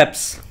hear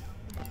steps.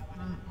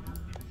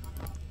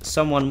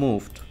 Someone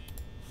moved.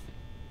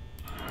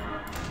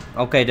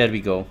 Okay, there we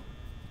go.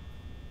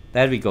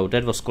 There we go.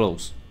 That was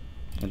close.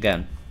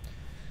 Again.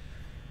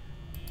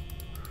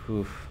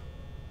 Oof.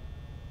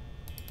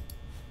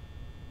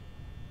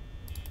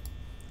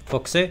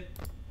 Foxy?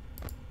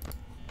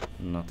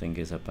 Nothing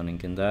is happening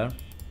in there.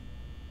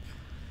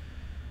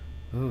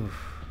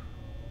 Oof.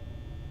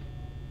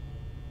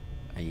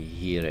 I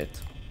hear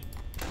it.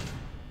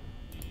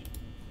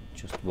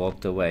 Just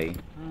walked away.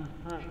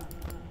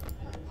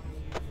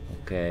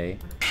 Okay.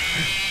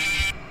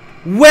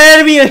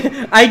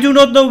 Where I do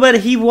not know where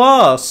he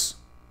was.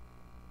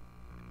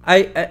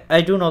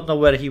 I do not know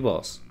where he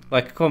was.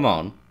 Like, come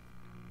on.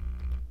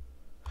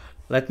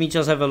 Let me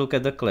just have a look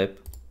at the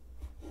clip.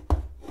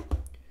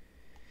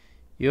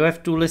 You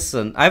have to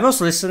listen. I was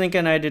listening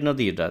and I did not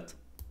hear that.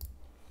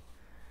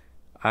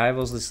 I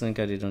was listening,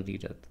 I did not hear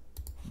that.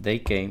 They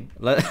came.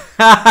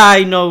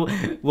 I know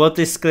what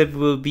this clip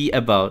will be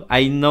about.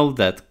 I know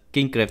that.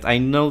 Kingcraft, I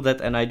know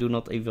that, and I do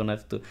not even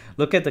have to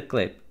look at the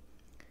clip.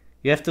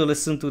 You have to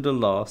listen to the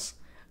laws.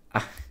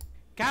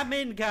 Come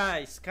in,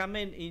 guys. Come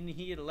in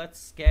here. Let's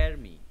scare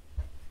me.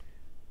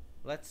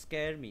 Let's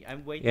scare me.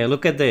 I'm waiting. Yeah,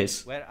 look at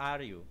this. Where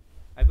are you?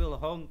 I will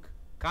honk.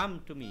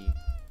 Come to me.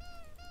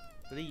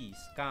 Please,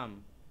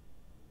 come.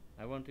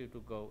 I want you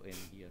to go in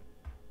here.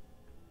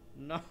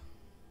 No.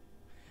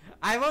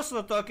 I was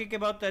not talking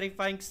about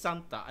terrifying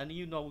Santa, and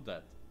you know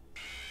that.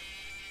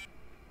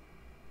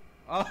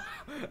 Oh,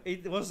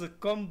 it was a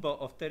combo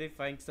of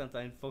terrifying Santa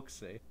and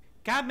Foxy.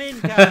 Come in,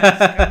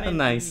 guys. Come in.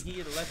 Nice. In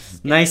here.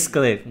 Let's nice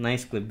clip.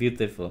 Nice clip.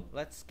 Beautiful.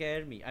 Let's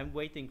scare me. I'm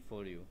waiting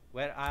for you.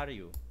 Where are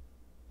you?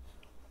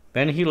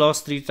 When he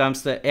lost 3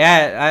 times the...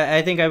 Yeah,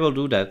 I think I will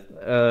do that.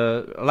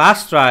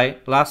 Last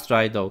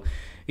try though.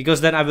 Because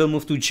then I will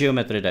move to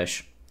Geometry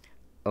Dash.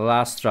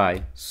 Last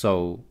try.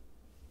 So...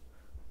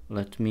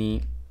 Let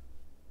me...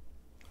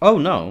 Oh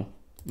no.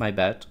 My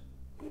bad.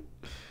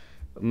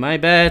 My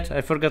bad,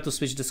 I forgot to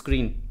switch the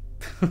screen.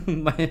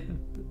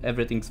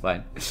 Everything's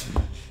fine.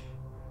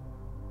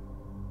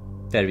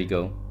 There we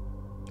go.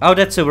 Oh,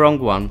 that's the wrong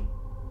one.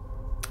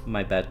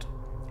 My bad.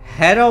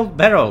 Harold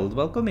Barold,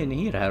 welcome in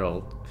here,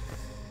 Harold.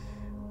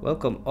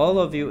 Welcome all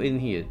of you in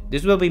here.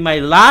 This will be my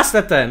last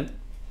attempt,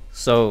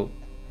 so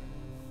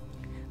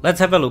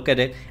let's have a look at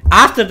it.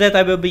 After that,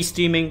 I will be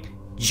streaming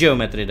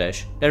Geometry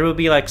Dash. There will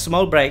be like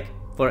small break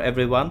for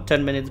everyone,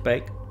 10 minutes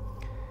break,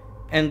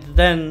 and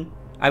then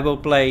I will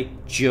play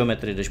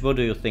Geometry Dash. What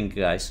do you think,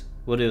 guys?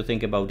 What do you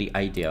think about the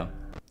idea?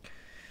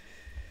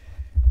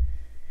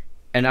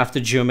 And after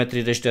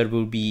Geometry Dash, there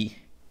will be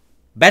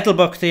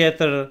Battlebox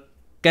Theater,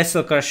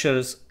 Castle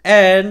Crushers,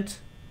 and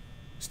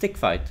Stick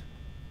Fight,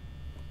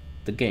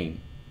 the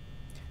game.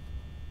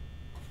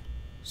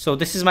 So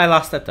this is my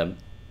last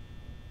attempt.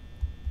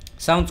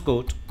 Sounds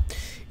good.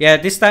 Yeah,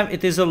 this time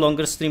it is a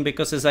longer stream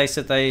because, as I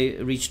said, I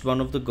reached one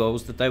of the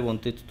goals that I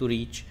wanted to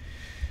reach,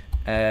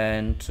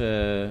 and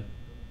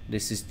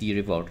this is the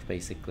reward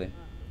basically.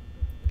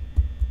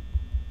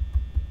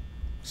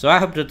 So I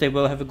hope that they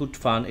will have a good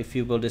fun if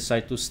you will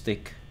decide to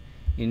stick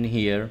in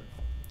here,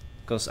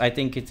 because I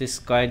think it is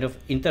kind of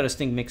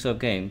interesting mix of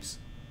games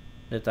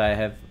that I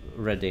have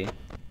ready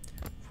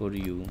for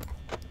you.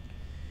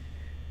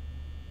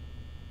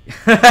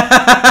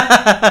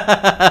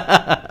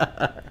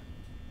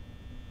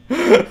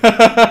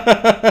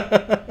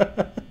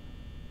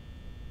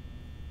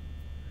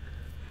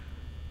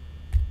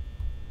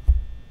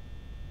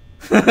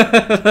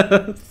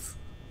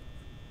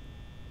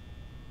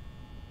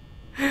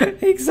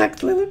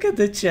 Exactly, look at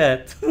the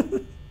chat.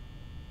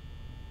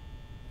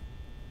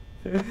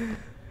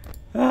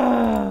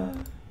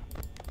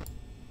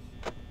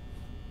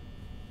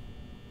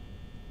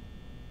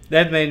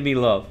 That made me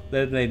laugh.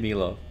 That made me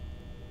laugh.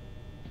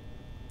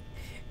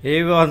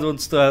 Everyone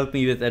wants to help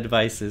me with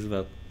advice as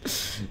well.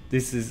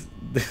 This is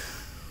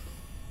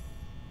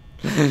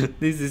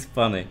this is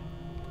funny.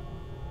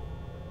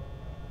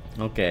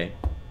 Okay.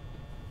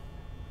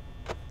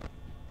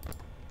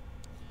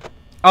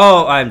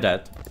 Oh, I'm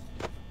dead.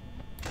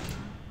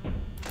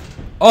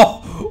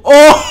 Oh!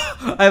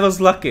 Oh! I was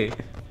lucky.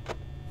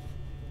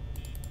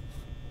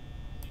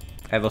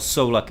 I was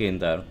so lucky in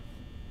there.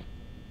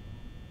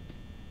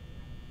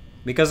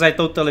 Because I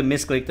totally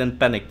misclicked and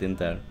panicked in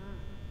there.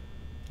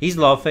 He's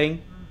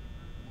laughing.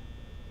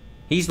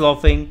 He's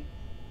laughing.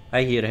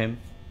 I hear him.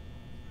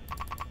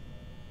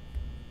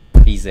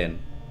 He's in.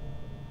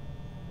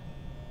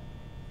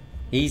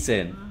 He's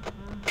in.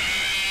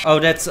 Oh,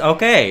 that's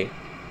okay.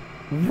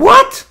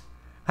 What?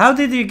 How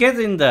did you get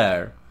in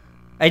there?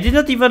 I did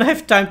not even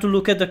have time to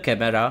look at the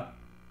camera.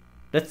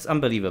 That's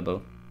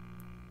unbelievable.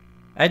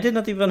 I did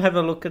not even have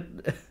a look at...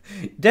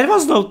 There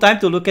was no time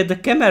to look at the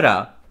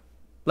camera.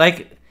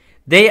 Like,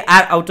 they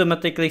are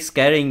automatically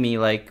scaring me,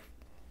 like...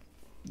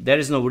 There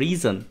is no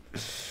reason.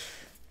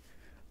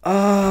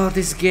 Oh,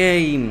 this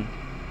game.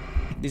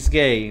 This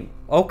game.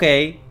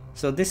 Okay,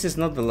 so this is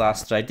not the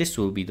last try. This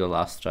will be the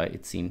last try,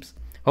 it seems.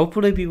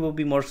 Hopefully we will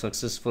be more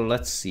successful.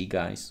 Let's see,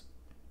 guys.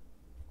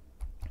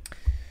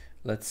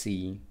 Let's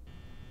see.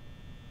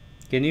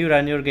 Can you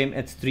run your game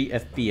at 3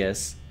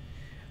 FPS?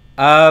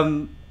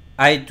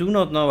 I do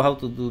not know how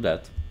to do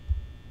that.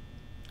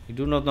 I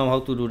do not know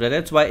how to do that.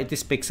 That's why it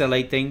is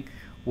pixelating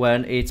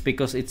when it's,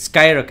 because it's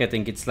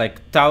skyrocketing. It's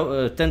like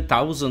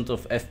 10,000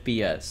 of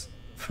FPS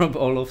from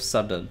all of a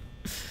sudden.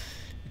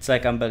 It's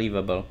like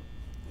unbelievable.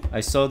 I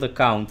saw the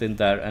count in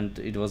there and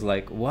it was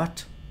like,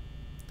 what?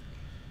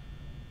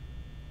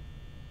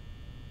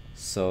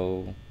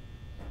 So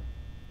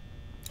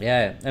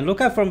yeah, and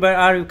look at from where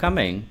are you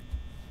coming,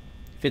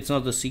 if it's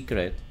not a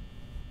secret.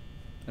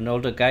 And all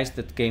the guys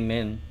that came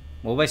in,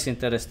 always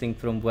interesting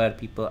from where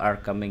people are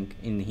coming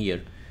in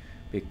here,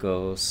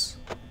 because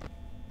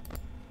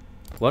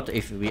what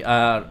if we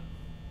are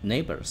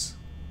neighbors?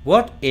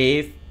 What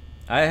if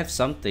I have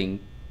something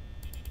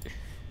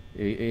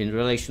in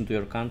relation to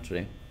your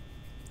country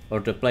or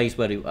the place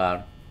where you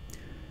are?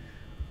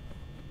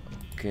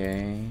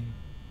 Okay,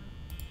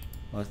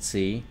 let's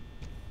see.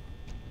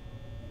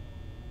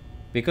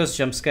 Because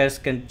jump scares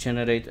can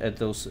generate at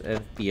those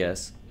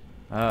FPS.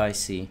 Ah, I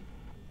see.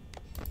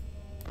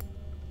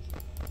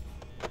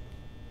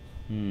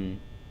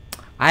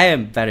 I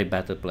am very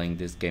bad at playing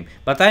this game,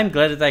 but I'm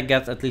glad that I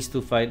got at least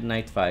to fight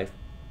night 5.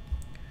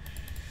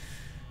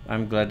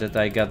 I'm glad that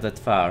I got that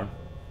far,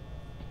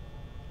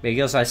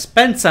 because I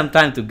spent some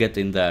time to get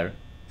in there.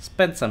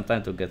 Spent some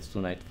time to get to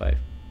night 5.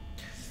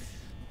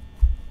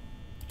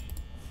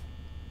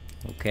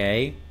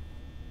 Okay,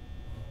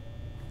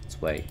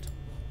 let's wait.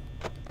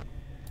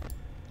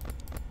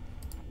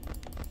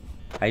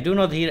 I do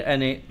not hear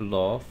any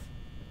laugh.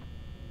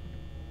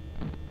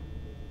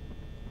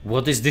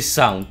 What is this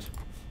sound?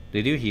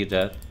 Did you hear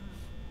that?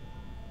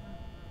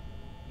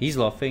 He's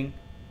laughing.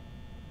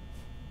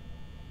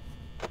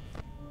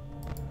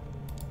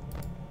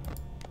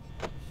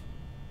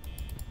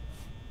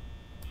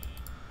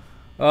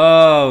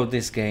 Oh,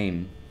 this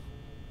game.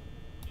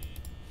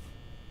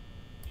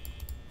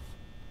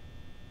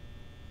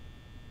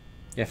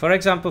 Yeah, for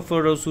example,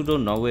 for those who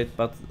don't know it,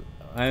 but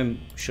I'm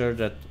sure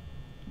that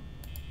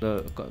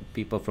the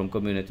people from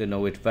community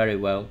know it very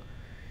well.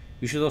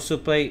 You should also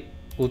play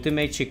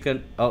Ultimate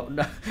Chicken. Oh,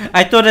 no.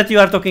 I thought that you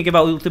are talking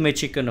about Ultimate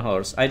Chicken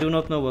Horse. I do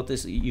not know what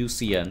is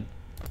UCN.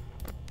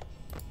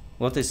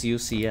 What is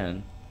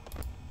UCN?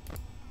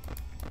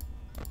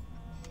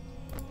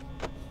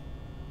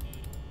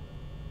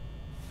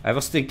 I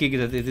was thinking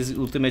that it is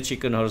Ultimate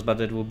Chicken Horse, but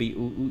that will be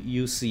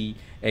UCH,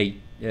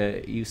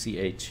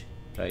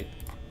 right?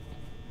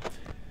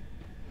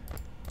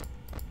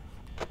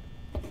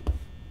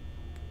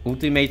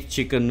 Ultimate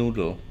Chicken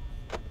Noodle.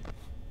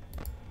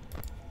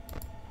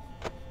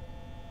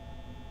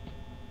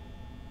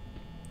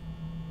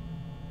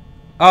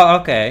 Oh,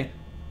 okay.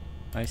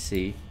 I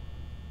see.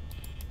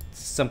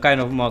 Some kind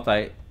of mod,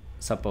 I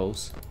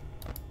suppose.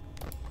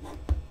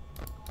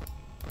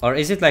 Or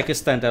is it like a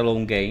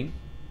standalone game?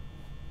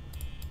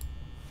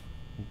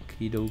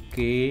 Okie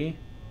dokie.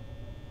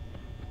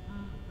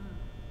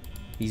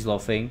 He's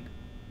laughing.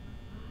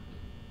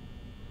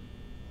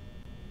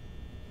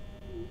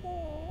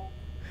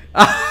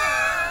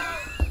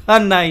 Ah,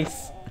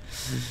 nice.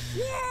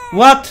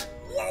 What?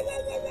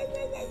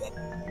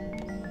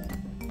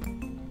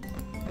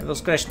 It was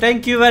Crash.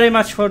 Thank you very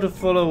much for the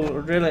follow.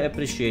 Really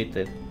appreciate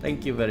it.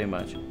 Thank you very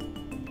much.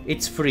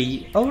 It's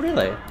free. Oh,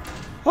 really?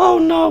 Oh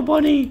no,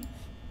 Bonnie.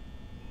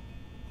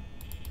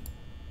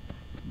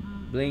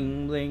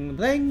 Bling bling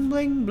bling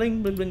bling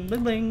bling bling bling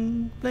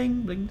bling bling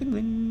bling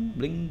bling bling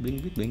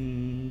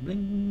bling bling bling bling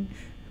bling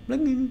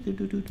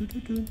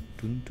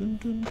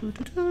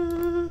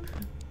bling.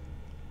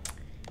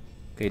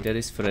 Okay, that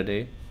is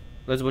Freddy.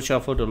 Let's watch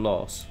out for the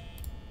loss.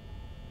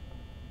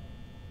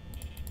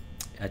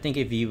 I think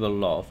if he will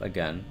laugh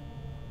again,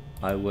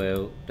 I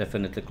will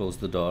definitely close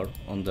the door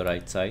on the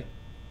right side.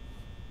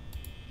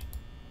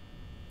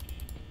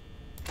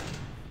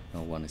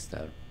 No one is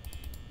there.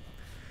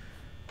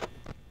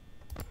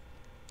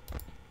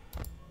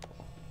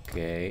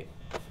 Okay.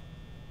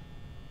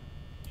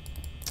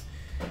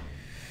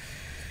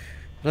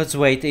 Let's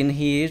wait in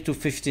here to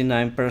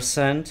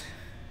 59%.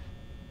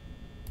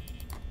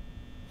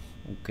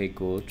 Okay,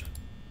 good.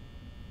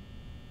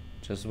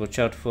 Just watch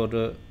out for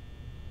the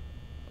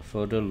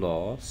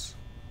loss.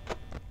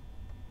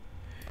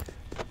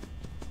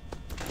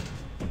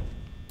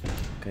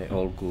 Okay,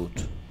 all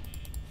good.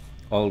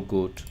 All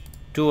good.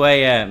 2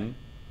 AM.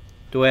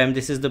 2 AM,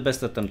 this is the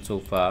best attempt so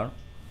far.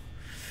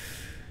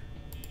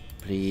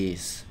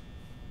 Please.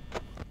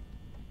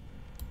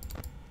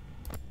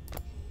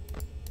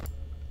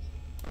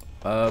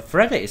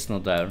 Freddy is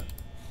not there.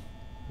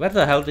 Where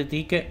the hell did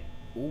he get?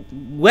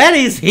 Where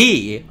is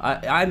he?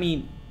 I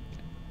mean,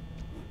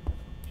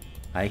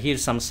 I hear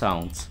some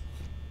sounds.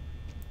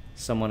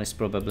 Someone is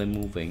probably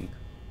moving.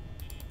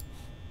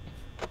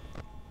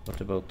 What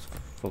about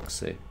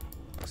Foxy?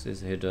 Foxy is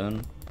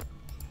hidden.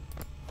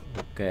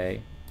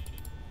 Okay.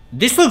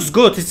 This looks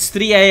good. It's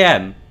 3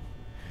 AM.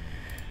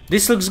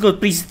 This looks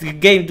good. Please, the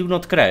game do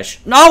not crash.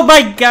 No,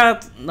 my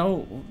God!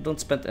 No, don't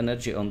spend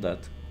energy on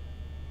that.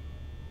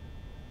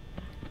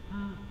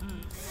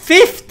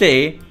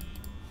 50?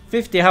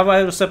 50? How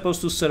are you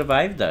supposed to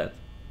survive that?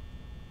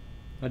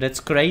 Oh, that's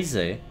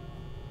crazy.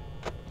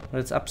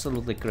 That's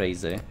absolutely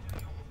crazy.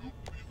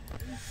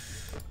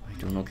 I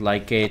do not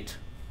like it.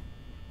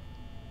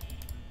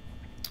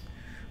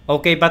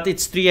 Okay, but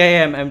it's 3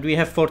 AM and we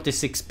have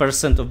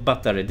 46% of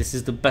battery. This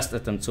is the best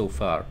attempt so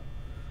far.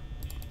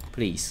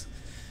 Please.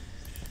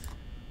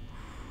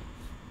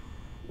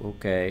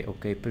 Okay,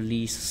 okay,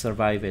 please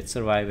survive it,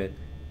 survive it.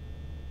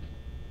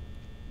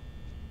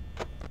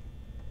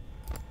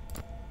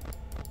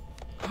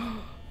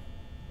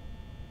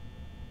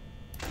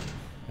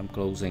 I'm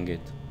closing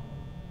it.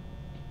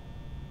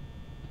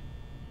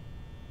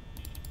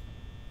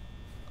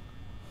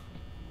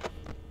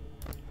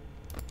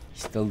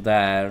 He's still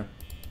there.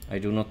 I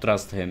do not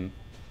trust him.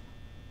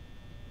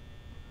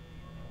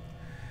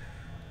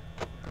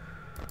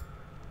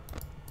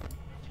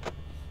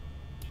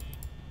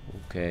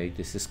 Okay,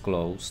 this is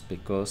closed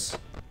because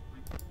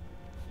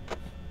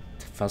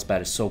the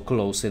Fazbear is so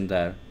close in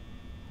there.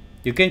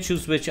 You can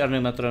choose which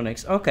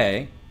animatronics.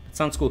 Okay, that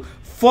sounds cool.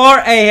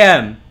 4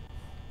 AM!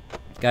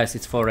 Guys,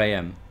 it's 4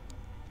 AM.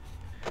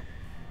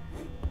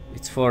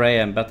 It's 4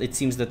 AM, but it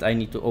seems that I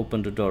need to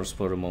open the doors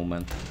for a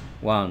moment.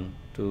 1,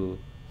 2,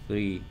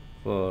 3,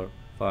 4,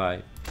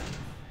 5.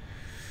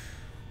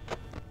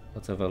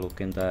 Let's have a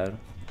look in there.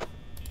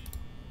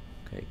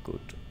 Okay,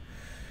 good.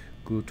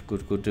 Good,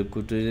 good, good,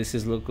 good. This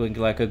is looking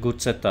like a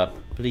good setup.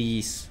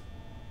 Please.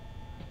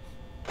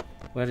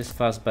 Where is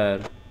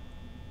Fazbear?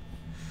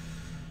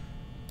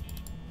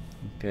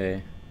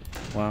 Okay.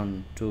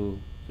 1, 2,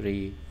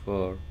 3,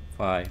 4,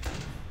 5.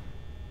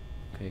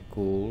 Okay,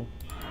 cool.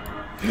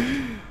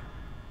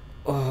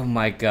 Oh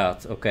my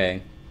God.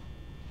 Okay.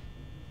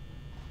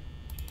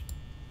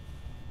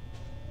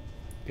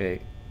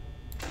 Okay.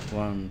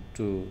 1,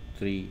 2,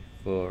 3,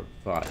 4,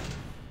 5.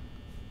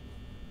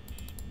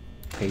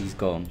 Okay, he's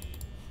gone.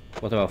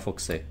 What about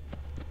Foxy?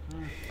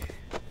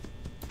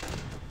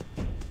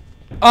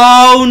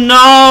 Oh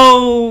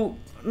no!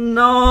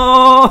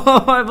 No,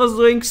 I was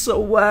doing so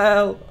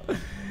well.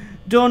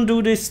 Don't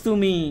do this to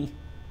me.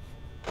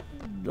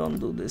 Don't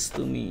do this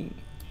to me.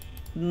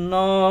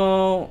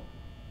 No.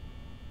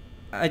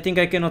 I think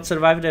I cannot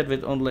survive that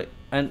with only...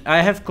 And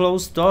I have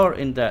closed door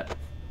in that.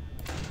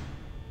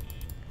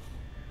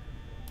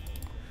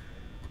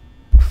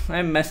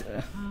 I'm mess...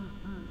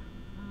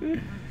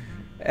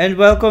 And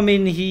welcome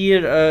in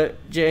here,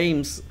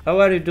 James. How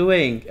are you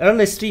doing?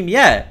 Early stream,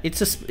 yeah.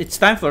 It's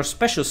time for a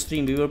special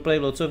stream. We will play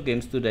lots of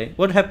games today.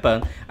 What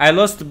happened? I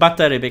lost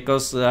battery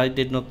because I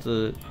did not.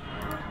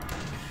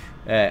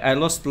 I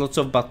lost lots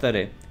of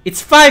battery.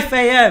 It's 5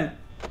 a.m.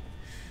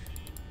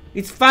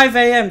 It's 5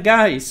 a.m.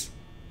 guys.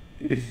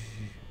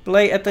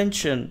 Play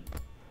attention.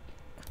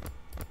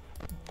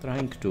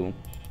 Trying to.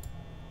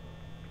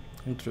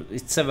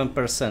 It's 7%,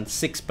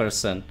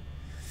 6%.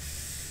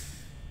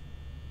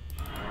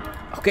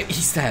 Okay,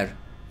 he's there.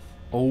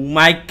 Oh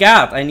my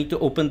god, I need to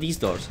open these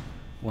doors.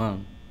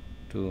 1,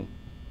 2,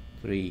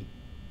 3,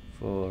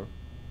 4,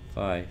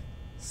 5,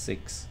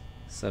 6,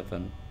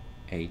 7,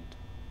 8,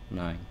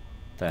 9,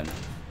 10. I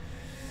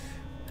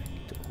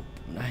need to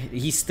open.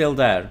 He's still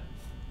there.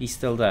 He's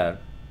still there.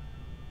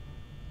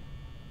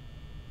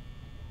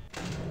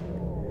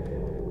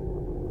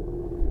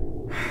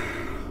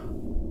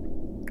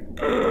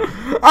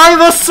 I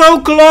was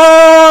so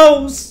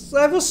close!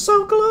 I was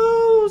so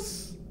close!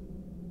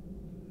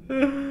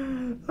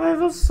 I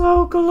was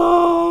so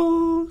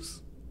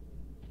close.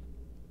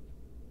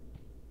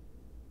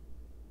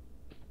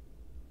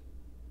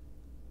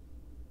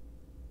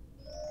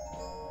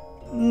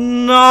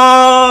 No.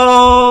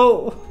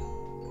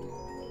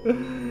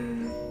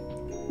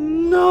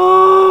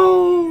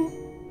 No.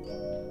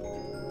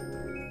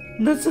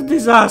 That's a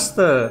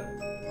disaster.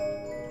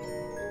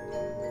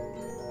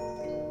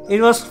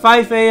 It was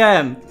 5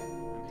 a.m.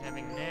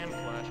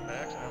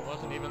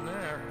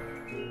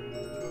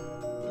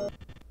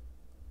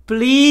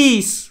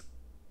 Please!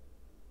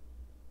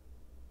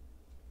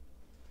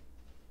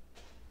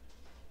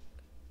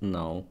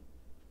 No.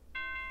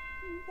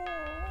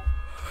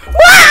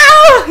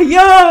 Wow!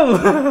 Yo!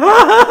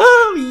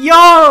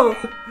 Yo!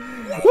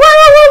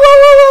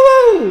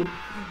 Whoa!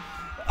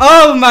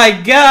 Oh my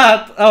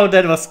god! Oh,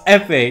 that was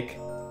epic!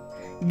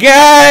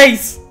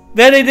 Guys!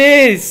 There it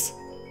is!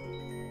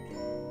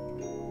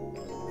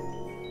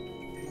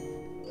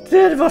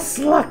 That was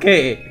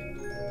lucky!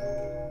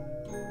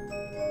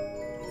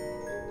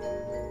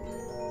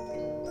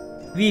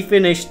 We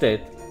finished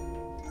it.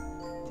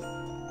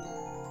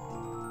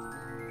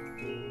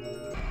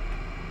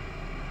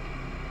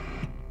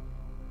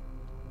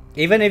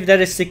 Even if there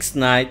is 6th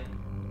night,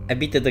 I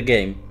beat the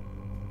game.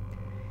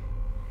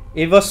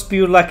 It was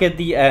pure luck at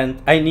the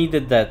end. I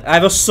needed that. I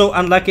was so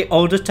unlucky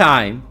all the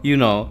time, you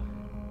know.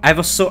 I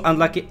was so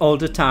unlucky all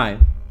the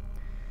time.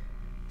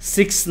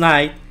 6th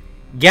night.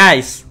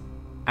 Guys,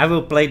 I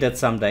will play that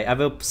someday. I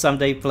will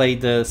someday play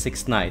the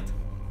 6th night.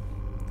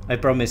 I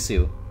promise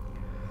you.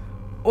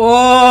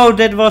 Oh,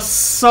 that was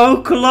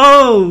so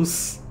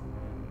close!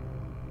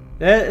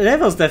 That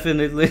was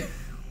definitely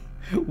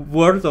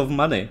worth of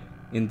money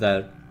in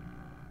there.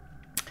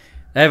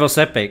 That was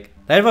epic.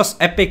 That was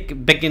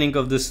epic beginning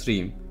of the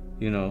stream,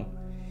 you know.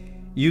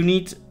 You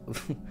need...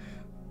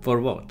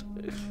 for what?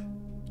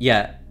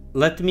 Yeah,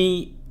 let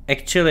me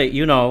actually,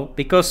 you know,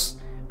 because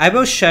I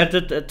will share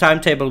the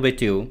timetable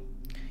with you.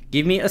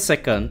 Give me a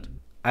second.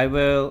 I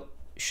will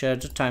share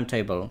the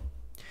timetable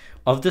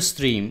of the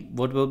stream,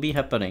 what will be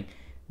happening.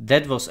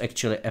 That was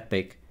actually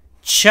epic.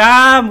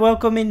 Cham,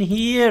 welcome in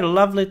here.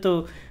 Lovely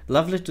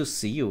to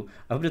see you.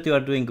 I hope that you are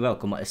doing well.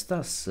 ¿Cómo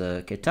estás?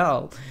 ¿Qué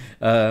tal?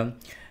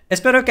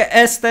 Espero que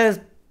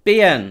estés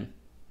bien.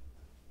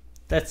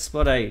 That's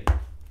what I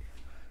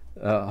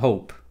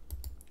hope.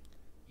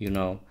 You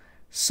know.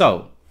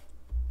 So,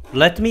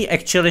 let me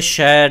actually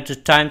share the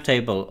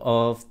timetable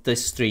of the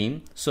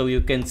stream so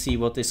you can see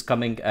what is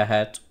coming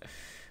ahead,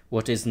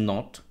 what is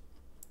not.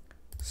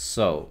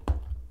 So,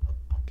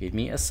 give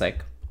me a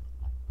sec.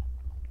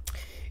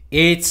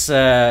 It's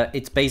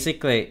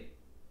basically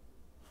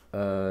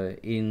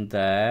in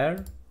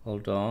there.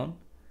 Hold on.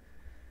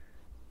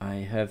 I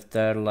have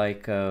there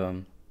like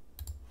there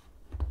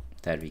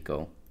we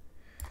go.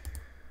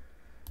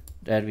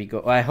 There we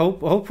go. I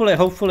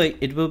hopefully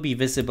it will be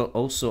visible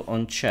also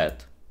on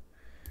chat.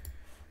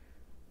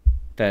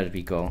 There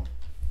we go.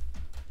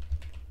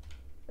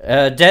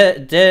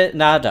 De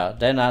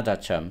nada,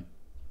 chum.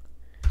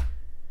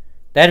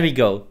 There we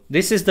go.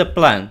 This is the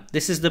plan.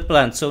 This is the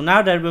plan. So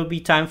now there will be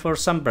time for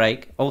some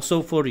break,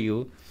 also for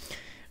you.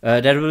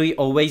 There will be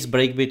always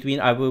break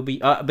between. I will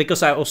be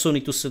because I also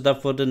need to set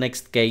up for the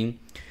next game.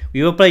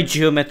 We will play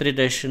Geometry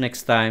Dash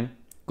next time.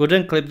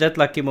 Couldn't clip that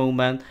lucky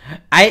moment.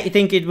 I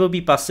think it will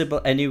be possible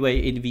anyway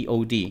in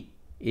VOD.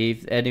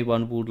 If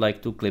anyone would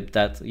like to clip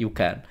that, you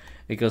can,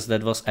 because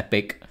that was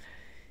epic.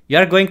 You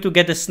are going to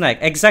get a snack.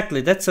 Exactly.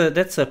 That's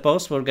a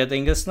pause for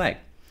getting a snack,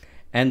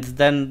 and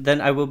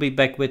then I will be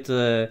back with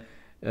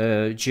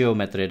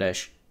Geometry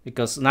Dash,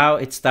 because now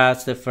it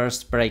starts the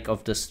first break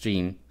of the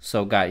stream.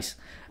 So guys,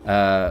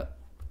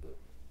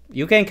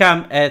 You can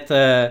come at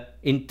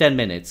in 10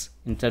 minutes.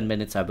 In 10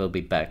 minutes I will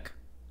be back.